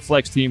the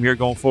Flex team here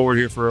going forward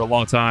here for a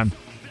long time.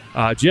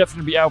 Jeff's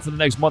going to be out for the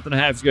next month and a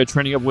half. He's got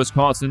training up in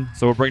Wisconsin.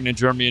 So we're bringing in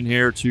Jeremy in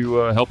here to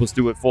help us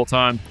do it full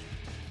time.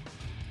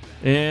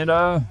 And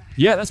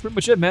yeah, that's pretty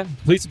much it, man.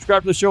 Please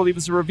subscribe to the show. Leave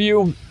us a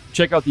review.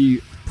 Check out the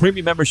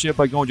premium membership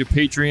by going to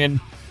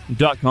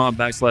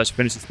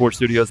patreon.com/Fantasy Sports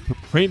Studios.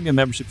 Premium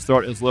membership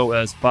start as low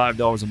as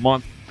 $5 a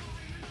month.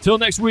 Till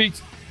next week,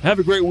 have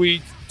a great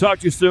week. Talk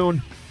to you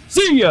soon.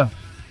 See ya!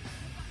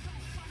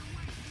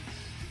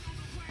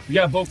 You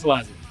got to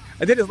vocalize it.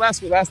 I did this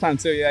last time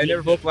too. Yeah, I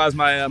never vocalized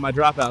my my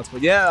dropouts,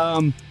 but yeah,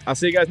 I'll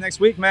see you guys next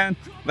week, man.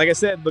 Like I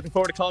said, looking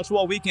forward to college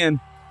football weekend.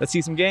 Let's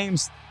see some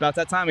games. About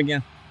that time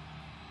again.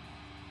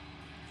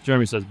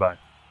 Jeremy says bye.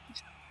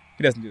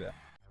 He doesn't do that.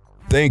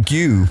 Thank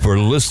you for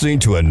listening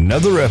to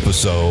another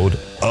episode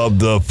of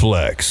The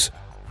Flex.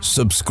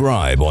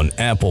 Subscribe on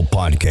Apple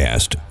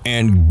Podcast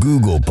and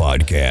Google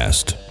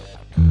Podcast.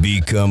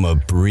 Become a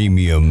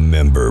premium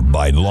member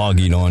by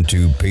logging on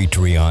to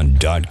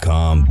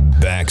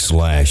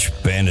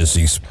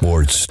patreon.com/Fantasy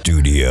Sports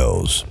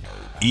Studios.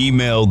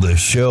 Email the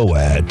show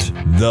at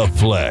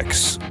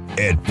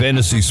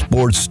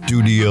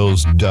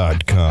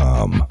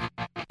theflex@fantasysportsstudios.com.